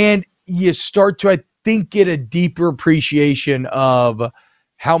 and you start to, I think, get a deeper appreciation of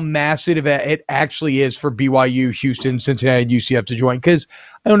how massive it actually is for BYU, Houston, Cincinnati, and UCF to join. Because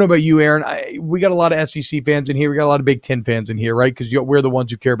I don't know about you, Aaron. We got a lot of SEC fans in here. We got a lot of Big Ten fans in here, right? Because we're the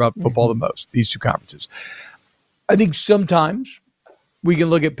ones who care about football the most, these two conferences. I think sometimes we can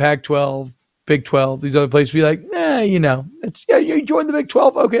look at Pac-12, Big 12, these other places, be like, you joined the Big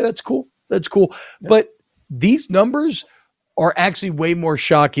 12. Okay, that's cool. That's cool. Yeah. But these numbers are actually way more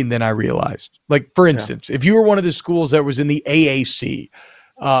shocking than I realized. Like, for instance, if you were one of the schools that was in the AAC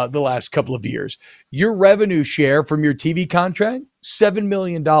the last couple of years, your revenue share from your TV contract, $7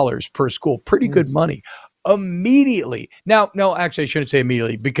 million per school. Pretty good money. Immediately. Now, no, actually, I shouldn't say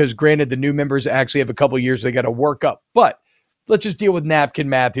immediately, because granted, the new members actually have a couple of years they got to work up. But let's just deal with napkin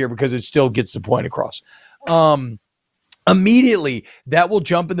math here because it still gets the point across. Immediately, that will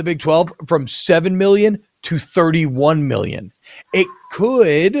jump in the Big 12 from $7 million to $31 million. It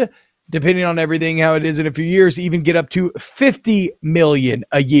could, depending on everything, how it is in a few years, even get up to $50 million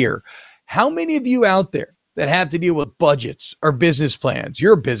a year. How many of you out there that have to deal with budgets or business plans?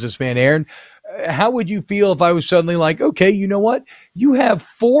 You're a businessman, Aaron. how would you feel if I was suddenly like, okay, you know what? You have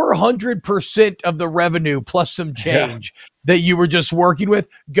 400% of the revenue plus some change that you were just working with.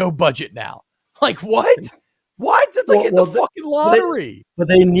 Go budget now. Like what? What? It's like in the fucking lottery. But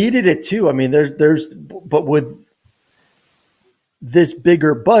they needed it too. I mean, but with this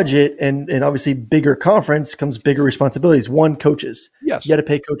bigger budget and obviously bigger conference comes bigger responsibilities. One, coaches. Yes. You got to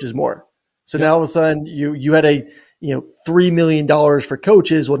pay coaches more. So now all of a sudden you had $3 million for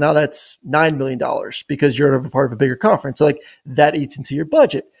coaches. Well, now that's $9 million because you're a part of a bigger conference. So like that eats into your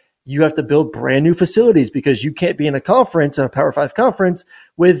budget. You have to build brand new facilities because you can't be in a conference, a Power 5 conference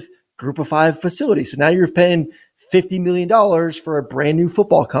with Group of 5 facilities. So now you're paying $50 million for a brand new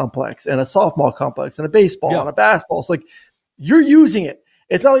football complex and a softball complex and a baseball and a basketball. So like you're using it.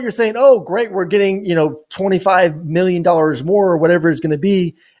 It's not like you're saying, oh, great, we're getting, $25 million more or whatever it's going to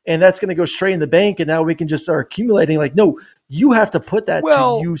be. And that's going to go straight in the bank. And now we can just start accumulating. Like, no, you have to put that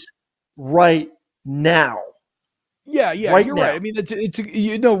to use right now. Yeah, you're right. I mean,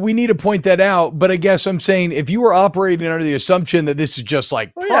 we need to point that out. But I guess I'm saying if you were operating under the assumption that this is just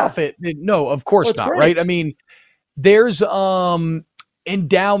like profit, then no, of course not, right? I mean, there's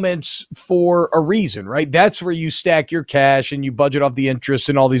endowments for a reason, right? That's where you stack your cash and you budget off the interest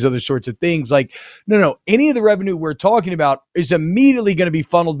and all these other sorts of things. Like, no, any of the revenue we're talking about is immediately going to be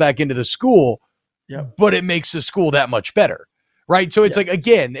funneled back into the school, but it makes the school that much better. Right. So it's like,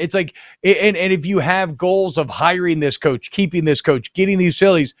 again, it's like, and if you have goals of hiring this coach, keeping this coach, getting these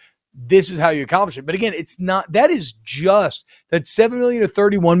facilities, this is how you accomplish it. But again, it's not, that is just, that 7 million to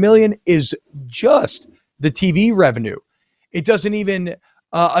 31 million is just the TV revenue. It doesn't even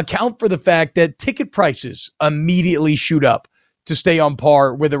account for the fact that ticket prices immediately shoot up to stay on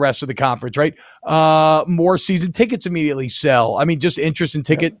par with the rest of the conference, right? More season tickets immediately sell. I mean, just interest in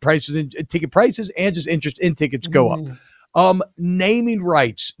ticket prices and just interest in tickets go up. Naming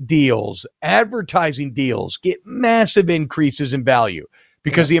rights deals, advertising deals get massive increases in value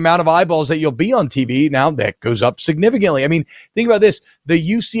because the amount of eyeballs that you'll be on TV now that goes up significantly. I mean, think about this. The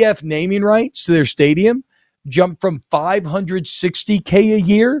UCF naming rights to their stadium jumped from $560K a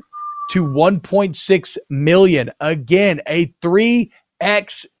year to $1.6 million. Again, a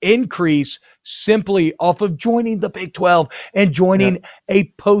 3x increase simply off of joining the Big 12 and joining a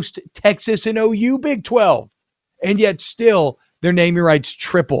post-Texas and OU Big 12. And yet still their naming rights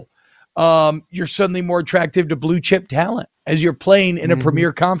triple. You're suddenly more attractive to blue chip talent as you're playing in a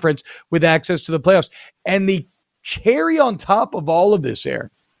premier conference with access to the playoffs. And the cherry on top of all of this, Aaron,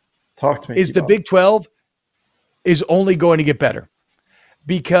 talk to me, is the Big 12 is only going to get better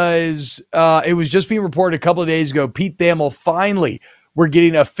because it was just being reported a couple of days ago. Pete Thamel finally, we're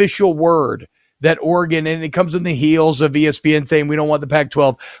getting official word that Oregon, and it comes in the heels of ESPN saying we don't want the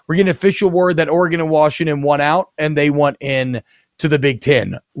Pac-12. We're getting official word that Oregon and Washington won out and they want in to the Big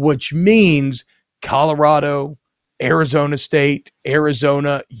Ten, which means Colorado, Arizona State,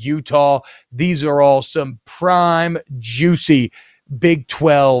 Arizona, Utah. These are all some prime, juicy Big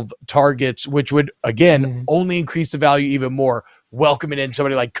 12 targets, which would, again, only increase the value even more, welcoming in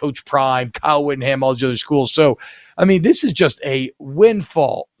somebody like Coach Prime, Kyle Whittingham, all these other schools. So, I mean, this is just a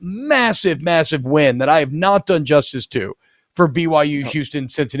windfall, massive, massive win that I have not done justice to for BYU, Houston,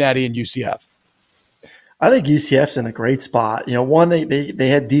 Cincinnati, and UCF. I think UCF's in a great spot. One, they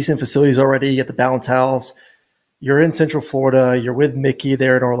had decent facilities already. You get the Balance House. You're in Central Florida. You're with Mickey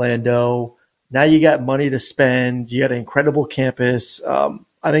there in Orlando. Now you got money to spend. You got an incredible campus.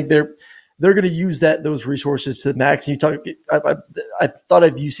 I think they're going to use those resources to the max. And I thought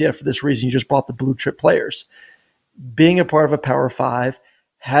of UCF for this reason. You just bought the blue chip players. Being a part of a Power 5,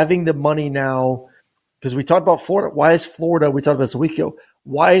 having the money now, because we talked about Florida. Why is Florida, we talked about this a week ago,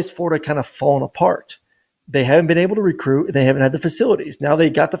 why is Florida kind of fallen apart? They haven't been able to recruit, and they haven't had the facilities. Now they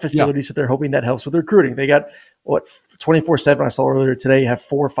got the facilities, so they're hoping that helps with recruiting. They got, 24/7, I saw earlier today, you have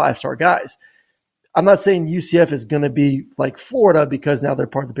 4 or 5-star guys. I'm not saying UCF is going to be like Florida because now they're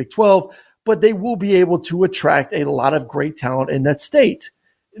part of the Big 12, but they will be able to attract a lot of great talent in that state.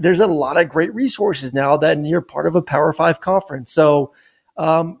 There's a lot of great resources now that you're part of a Power 5 conference. So,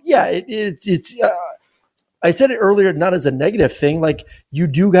 it's I said it earlier, not as a negative thing. Like, you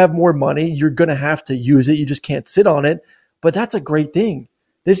do have more money. You're going to have to use it. You just can't sit on it. But that's a great thing.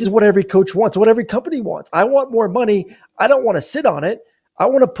 This is what every coach wants, what every company wants. I want more money. I don't want to sit on it. I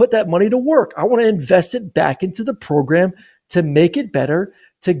want to put that money to work. I want to invest it back into the program to make it better,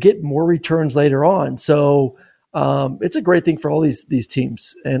 to get more returns later on. So it's a great thing for all these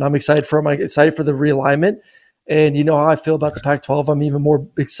teams. And I'm excited for them. I'm excited for the realignment. And you know how I feel about the Pac-12. I'm even more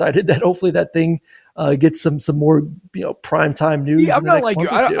excited that hopefully that thing gets some more prime time news. Yeah, I'm not like you.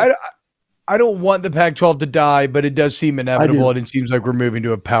 I don't want the Pac-12 to die, but it does seem inevitable, and it seems like we're moving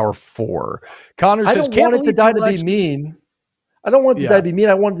to a Power 4. Connor says, I don't want it to die to be mean. I don't want it to die to be mean.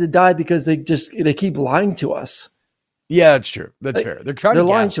 I want it to die because they keep lying to us. Yeah, that's true. That's fair. They're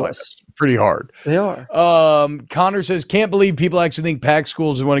lying to us pretty hard. They are. Connor says, can't believe people actually think Pac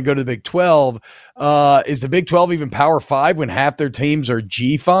schools want to go to the Big 12. Is the Big 12 even Power 5 when half their teams are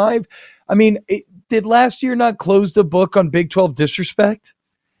G5? I mean, did last year not close the book on Big 12 disrespect?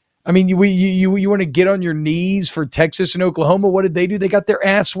 I mean, you want to get on your knees for Texas and Oklahoma. What did they do? They got their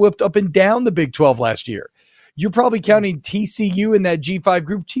ass whipped up and down the Big 12 last year. You're probably counting TCU in that G5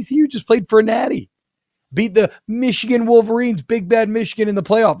 group. TCU just played for a natty. Beat the Michigan Wolverines, big bad Michigan in the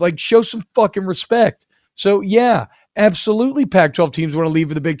playoff. Like, show some fucking respect. So, yeah, absolutely Pac-12 teams want to leave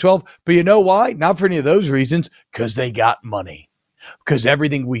for the Big 12. But you know why? Not for any of those reasons. Because they got money. Because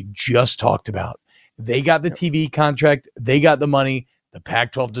everything we just talked about. They got the TV contract. They got the money. The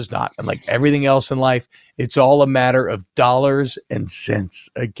Pac-12 does not. And like everything else in life, it's all a matter of dollars and cents.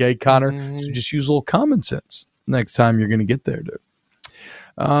 Okay, Connor? So just use a little common sense next time you're going to get there,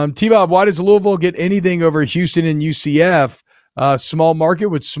 dude. T-Bob, why does Louisville get anything over Houston and UCF? Small market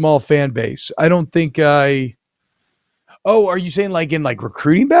with small fan base. I don't think I... Oh, are you saying like in like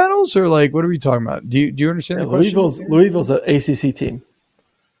recruiting battles or like what are we talking about? Do you understand the question? Louisville's an ACC team.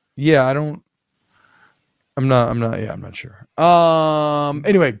 Yeah, I'm not sure.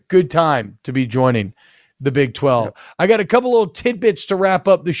 Anyway, good time to be joining the Big 12. Yep. I got a couple little tidbits to wrap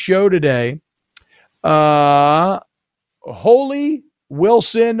up the show today. Holy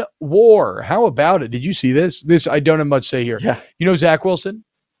Wilson War. How about it? Did you see this? This I don't have much to say here. Yeah. You know Zach Wilson,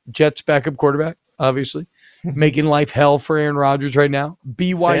 Jets backup quarterback, obviously, making life hell for Aaron Rodgers right now.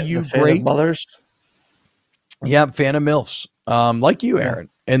 BYU great. Mothers. Yeah, fan of MILFs. Like you, Aaron,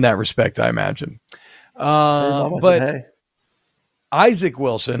 in that respect, I imagine. But Isaac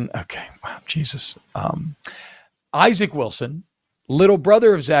Wilson, okay, wow, Jesus. Isaac Wilson, little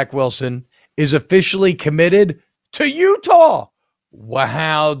brother of Zach Wilson, is officially committed to Utah.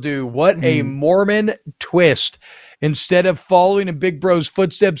 Wow, dude, what a Mormon twist. Instead of following in Big Bro's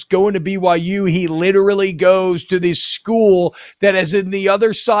footsteps, going to BYU, he literally goes to this school that is in the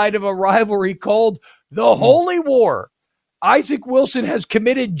other side of a rivalry called the Holy War. Isaac Wilson has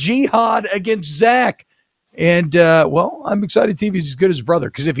committed jihad against Zach. And, well, I'm excited to see if he's as good as his brother.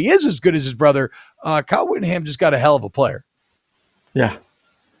 Because if he is as good as his brother, Kyle Whittingham just got a hell of a player. Yeah.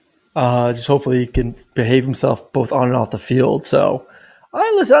 Just hopefully he can behave himself both on and off the field. So,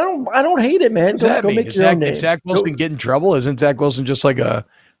 I don't hate it, man. Go make your own name. If Zach Wilson get in trouble, isn't Zach Wilson just like a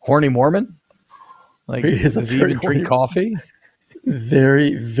horny Mormon? Like, does he even drink coffee?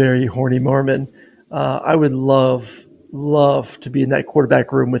 Very, very horny Mormon. I would love to be in that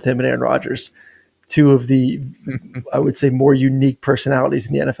quarterback room with him and Aaron Rodgers. Two of the, I would say, more unique personalities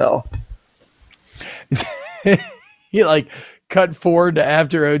in the NFL. You like cut forward to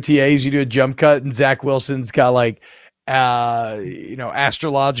after OTAs, you do a jump cut, and Zach Wilson's got like,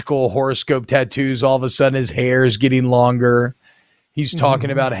 astrological horoscope tattoos. All of a sudden, his hair is getting longer. He's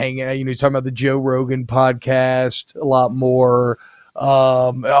talking about hanging out. He's talking about the Joe Rogan podcast a lot more.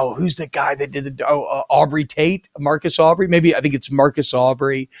 Who's the guy that did the Aubrey Tate, Marcus Aubrey? Maybe I think it's Marcus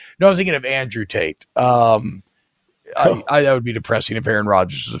Aubrey. No, I was thinking of Andrew Tate. That would be depressing if Aaron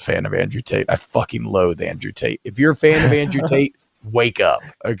Rodgers was a fan of Andrew Tate. I fucking loathe Andrew Tate. If you're a fan of Andrew Tate, wake up.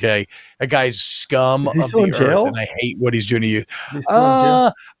 Okay, that guy's scum of the earth, and I hate what he's doing to you. Is he still in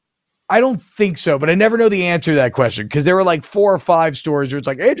jail? I don't think so, but I never know the answer to that question because there were like 4 or 5 stories where it's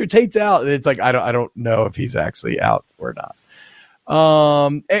like Andrew Tate's out, and it's like I don't know if he's actually out or not.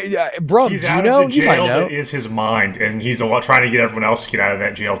 Bro, he's out of the jail that is his mind, and he's trying to get everyone else to get out of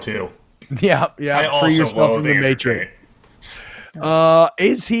that jail too. Yeah. Free yourself from the Matrix.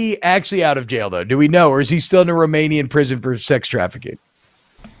 Is he actually out of jail though? Do we know, or is he still in a Romanian prison for sex trafficking?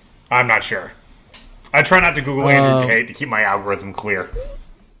 I'm not sure. I try not to Google Andrew Tate to keep my algorithm clear.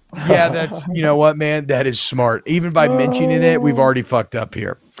 Yeah, that's you know what, man, that is smart. Even by mentioning it, we've already fucked up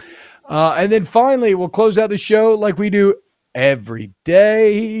here. And then finally, we'll close out the show like we do every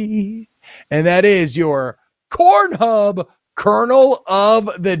day, and that is your Corn Hub Kernel of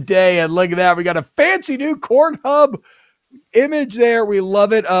the Day. And look at that, we got a fancy new Corn Hub image there. We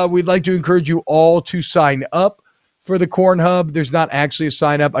love it. We'd like to encourage you all to sign up for the Corn Hub. There's not actually a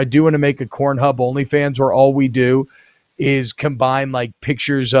sign up. I do want to make a Corn Hub OnlyFans where all we do is combine like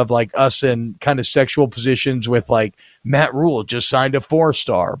pictures of like us in kind of sexual positions with like Matt Rule just signed a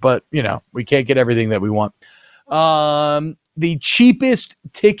 4-star, but you know, we can't get everything that we want. The cheapest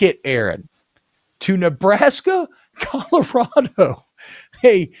ticket, Aaron, to Nebraska, Colorado,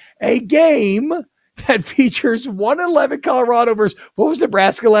 a game that features 1-11 Colorado versus, what was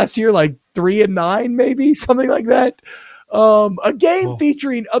Nebraska last year? Like 3-9, maybe something like that. A game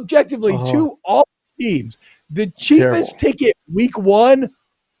featuring objectively two all teams. The cheapest ticket week one,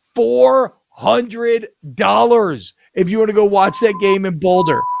 $400 if you want to go watch that game in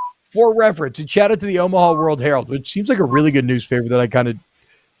Boulder. For reference, and shout out to the Omaha World Herald, which seems like a really good newspaper that I kind of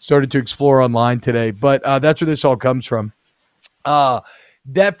started to explore online today. But that's where this all comes from.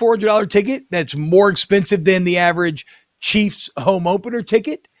 That $400 ticket, that's more expensive than the average Chiefs home opener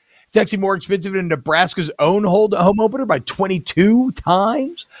ticket. It's actually more expensive than Nebraska's own home opener by 22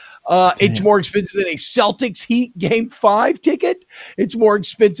 times. It's more expensive than a Celtics Heat Game 5 ticket. It's more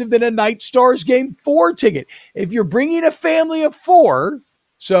expensive than a Night Stars Game 4 ticket. If you're bringing a family of 4,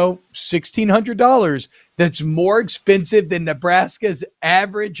 so $1,600, that's more expensive than Nebraska's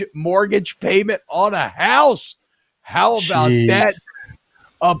average mortgage payment on a house. How about that?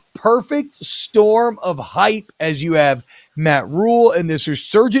 A perfect storm of hype as you have Matt Rule and this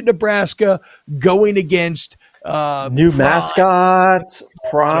resurgent Nebraska going against new mascot,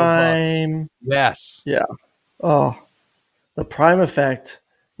 Prime. Yes. Yeah. Oh, the Prime effect.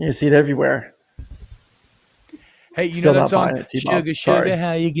 You see it everywhere. Hey, you Still know that song? it, Sugar, Sorry. sugar,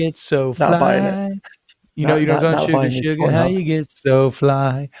 how you get so Not fly. buying it. You know that song? Sugar, sugar, how you get so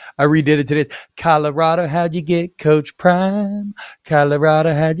fly. I redid it today. Colorado, how'd you get Coach Prime?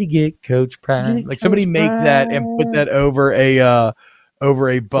 Colorado, how'd you get Coach Prime? Like somebody make that and put that over a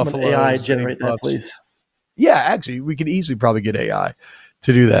Buffalo. AI generate that, please. Yeah, actually, we could easily probably get AI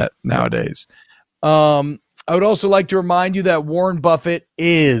to do that nowadays. I would also like to remind you that Warren Buffett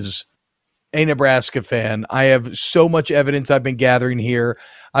is a Nebraska fan. I have so much evidence I've been gathering here.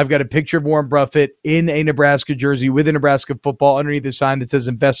 I've got a picture of Warren Buffett in a Nebraska jersey with a Nebraska football underneath the sign that says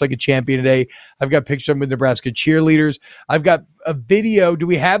invest like a champion today. I've got pictures of him with Nebraska cheerleaders. I've got a video. Do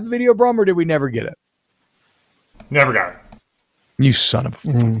we have the video, Brom, or did we never get it? Never got it. You son of a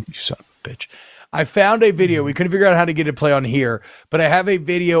bitch. I found a video. We couldn't figure out how to get it to play on here, but I have a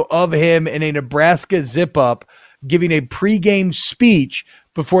video of him in a Nebraska zip-up giving a pregame speech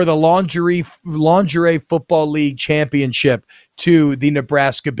before the Lingerie Football League championship to the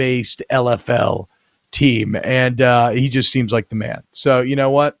Nebraska-based LFL team. And he just seems like the man. So you know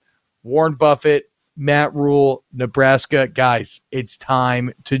what? Warren Buffett, Matt Rule, Nebraska. Guys, it's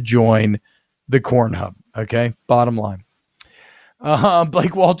time to join the Corn Hub. Okay? Bottom line.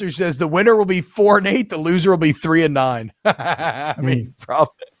 Blake Walters says the winner will be 4-8. The loser will be 3-9. I mean,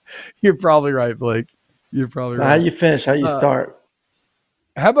 you're probably right, Blake. You're probably right. How you finish? How you start?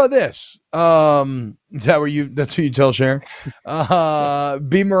 How about this? Is that that's what you tell Sharon?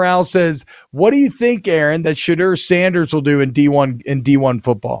 B Morale says, what do you think, Aaron, that Shadur Sanders will do in D1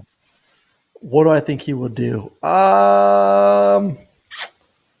 football? What do I think he will do? I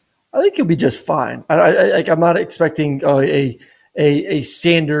think he'll be just fine. I'm not expecting a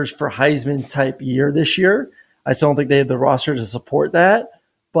Sanders for Heisman type year this year. I still don't think they have the roster to support that.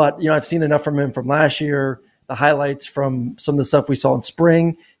 But I've seen enough from him from last year. The highlights from some of the stuff we saw in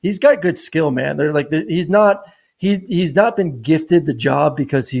spring. He's got good skill, man. They're like he's not been gifted the job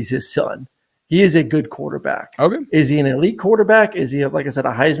because he's his son. He is a good quarterback. Okay. Is he an elite quarterback? Is he, like I said,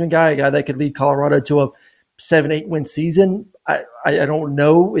 a Heisman guy, a guy that could lead Colorado to a 7-8 win season? I don't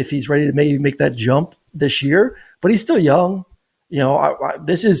know if he's ready to maybe make that jump this year, but he's still young.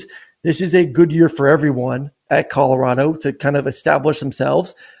 This is a good year for everyone at Colorado to kind of establish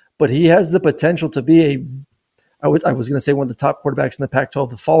themselves, but he has the potential to be I was going to say one of the top quarterbacks in the Pac-12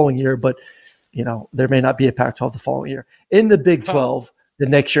 the following year, but there may not be a Pac-12 the following year. In the Big 12, the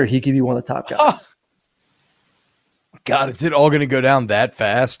next year he could be one of the top guys. God, is it all going to go down that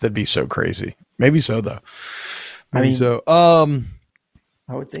fast? That'd be so crazy. Maybe so, though. I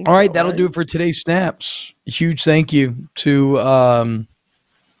would think all right, that'll do it for today's Snaps. Huge thank you to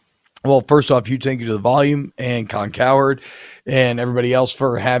first off, huge thank you to the Volume and Con Coward and everybody else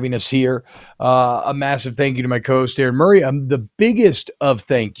for having us here. A massive thank you to my co-host, Aaron Murray. The biggest of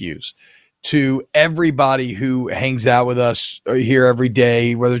thank yous to everybody who hangs out with us here every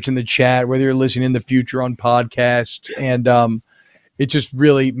day, whether it's in the chat, whether you're listening in the future on podcasts. And it just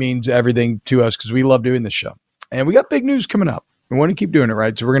really means everything to us because we love doing this show. And we got big news coming up. We want to keep doing it,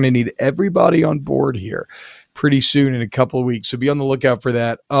 right? So we're going to need everybody on board here pretty soon in a couple of weeks. So be on the lookout for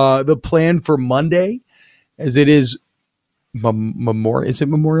that. The plan for Monday, as it is is it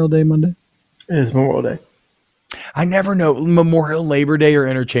Memorial Day Monday? It is Memorial Day. I never know. Memorial, Labor Day are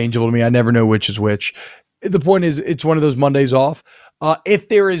interchangeable to me. I never know which is which. The point is it's one of those Mondays off. If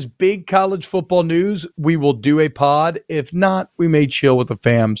there is big college football news, we will do a pod. If not, we may chill with the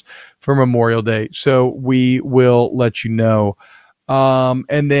fams for Memorial Day. So we will let you know.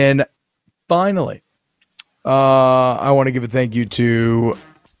 And then finally, I want to give a thank you to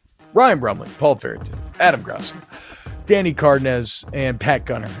Ryan Brumley, Paul Farrington, Adam Grosso, Danny Cardenas, and Pat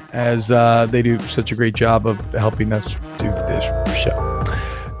Gunner, as they do such a great job of helping us do this show.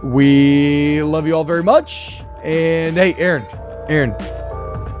 We love you all very much. And hey, Aaron,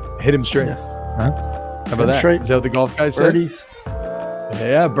 hit him straight. Yes. Huh? How about that? Straight. Is that what the golf guys say? Birdies.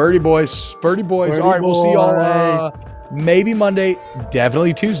 Yeah, birdie boys. Birdie boys. Birdie all right, we'll see y'all boy. maybe Monday,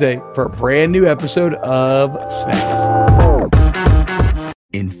 definitely Tuesday for a brand new episode of Snaps.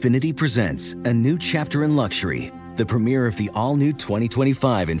 Infiniti presents a new chapter in luxury, the premiere of the all-new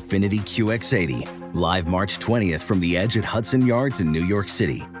 2025 Infiniti QX80, live March 20th from the Edge at Hudson Yards in New York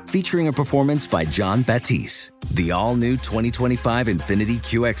City, featuring a performance by John Batiste. The all-new 2025 Infiniti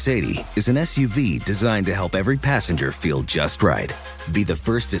QX80 is an SUV designed to help every passenger feel just right. Be the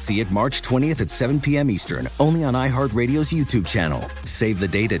first to see it March 20th at 7 p.m. Eastern, only on iHeartRadio's YouTube channel. Save the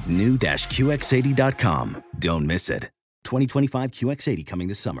date at new-QX80.com. Don't miss it. 2025 QX80 coming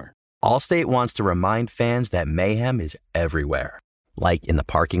this summer. Allstate wants to remind fans that mayhem is everywhere. Like in the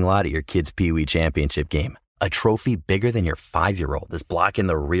parking lot at your kid's Pee Wee Championship game. A trophy bigger than your 5-year-old is blocking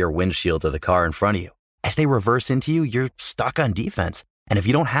the rear windshield of the car in front of you. As they reverse into you, you're stuck on defense. And if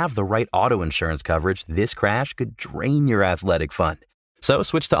you don't have the right auto insurance coverage, this crash could drain your athletic fund. So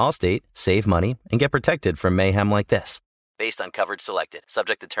switch to Allstate, save money, and get protected from mayhem like this. Based on coverage selected,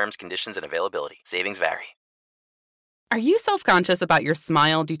 subject to terms, conditions, and availability. Savings vary. Are you self-conscious about your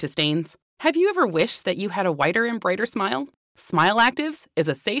smile due to stains? Have you ever wished that you had a whiter and brighter smile? Smile Actives is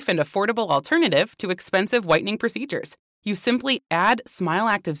a safe and affordable alternative to expensive whitening procedures. You simply add Smile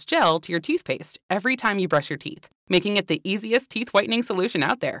Actives gel to your toothpaste every time you brush your teeth, making it the easiest teeth whitening solution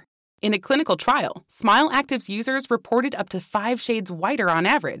out there. In a clinical trial, Smile Actives users reported up to 5 shades whiter on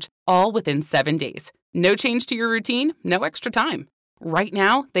average, all within 7 days. No change to your routine, no extra time. Right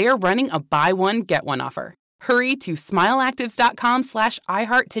now, they are running a buy one, get one offer. Hurry to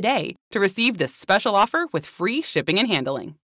smileactives.com/iHeart today to receive this special offer with free shipping and handling.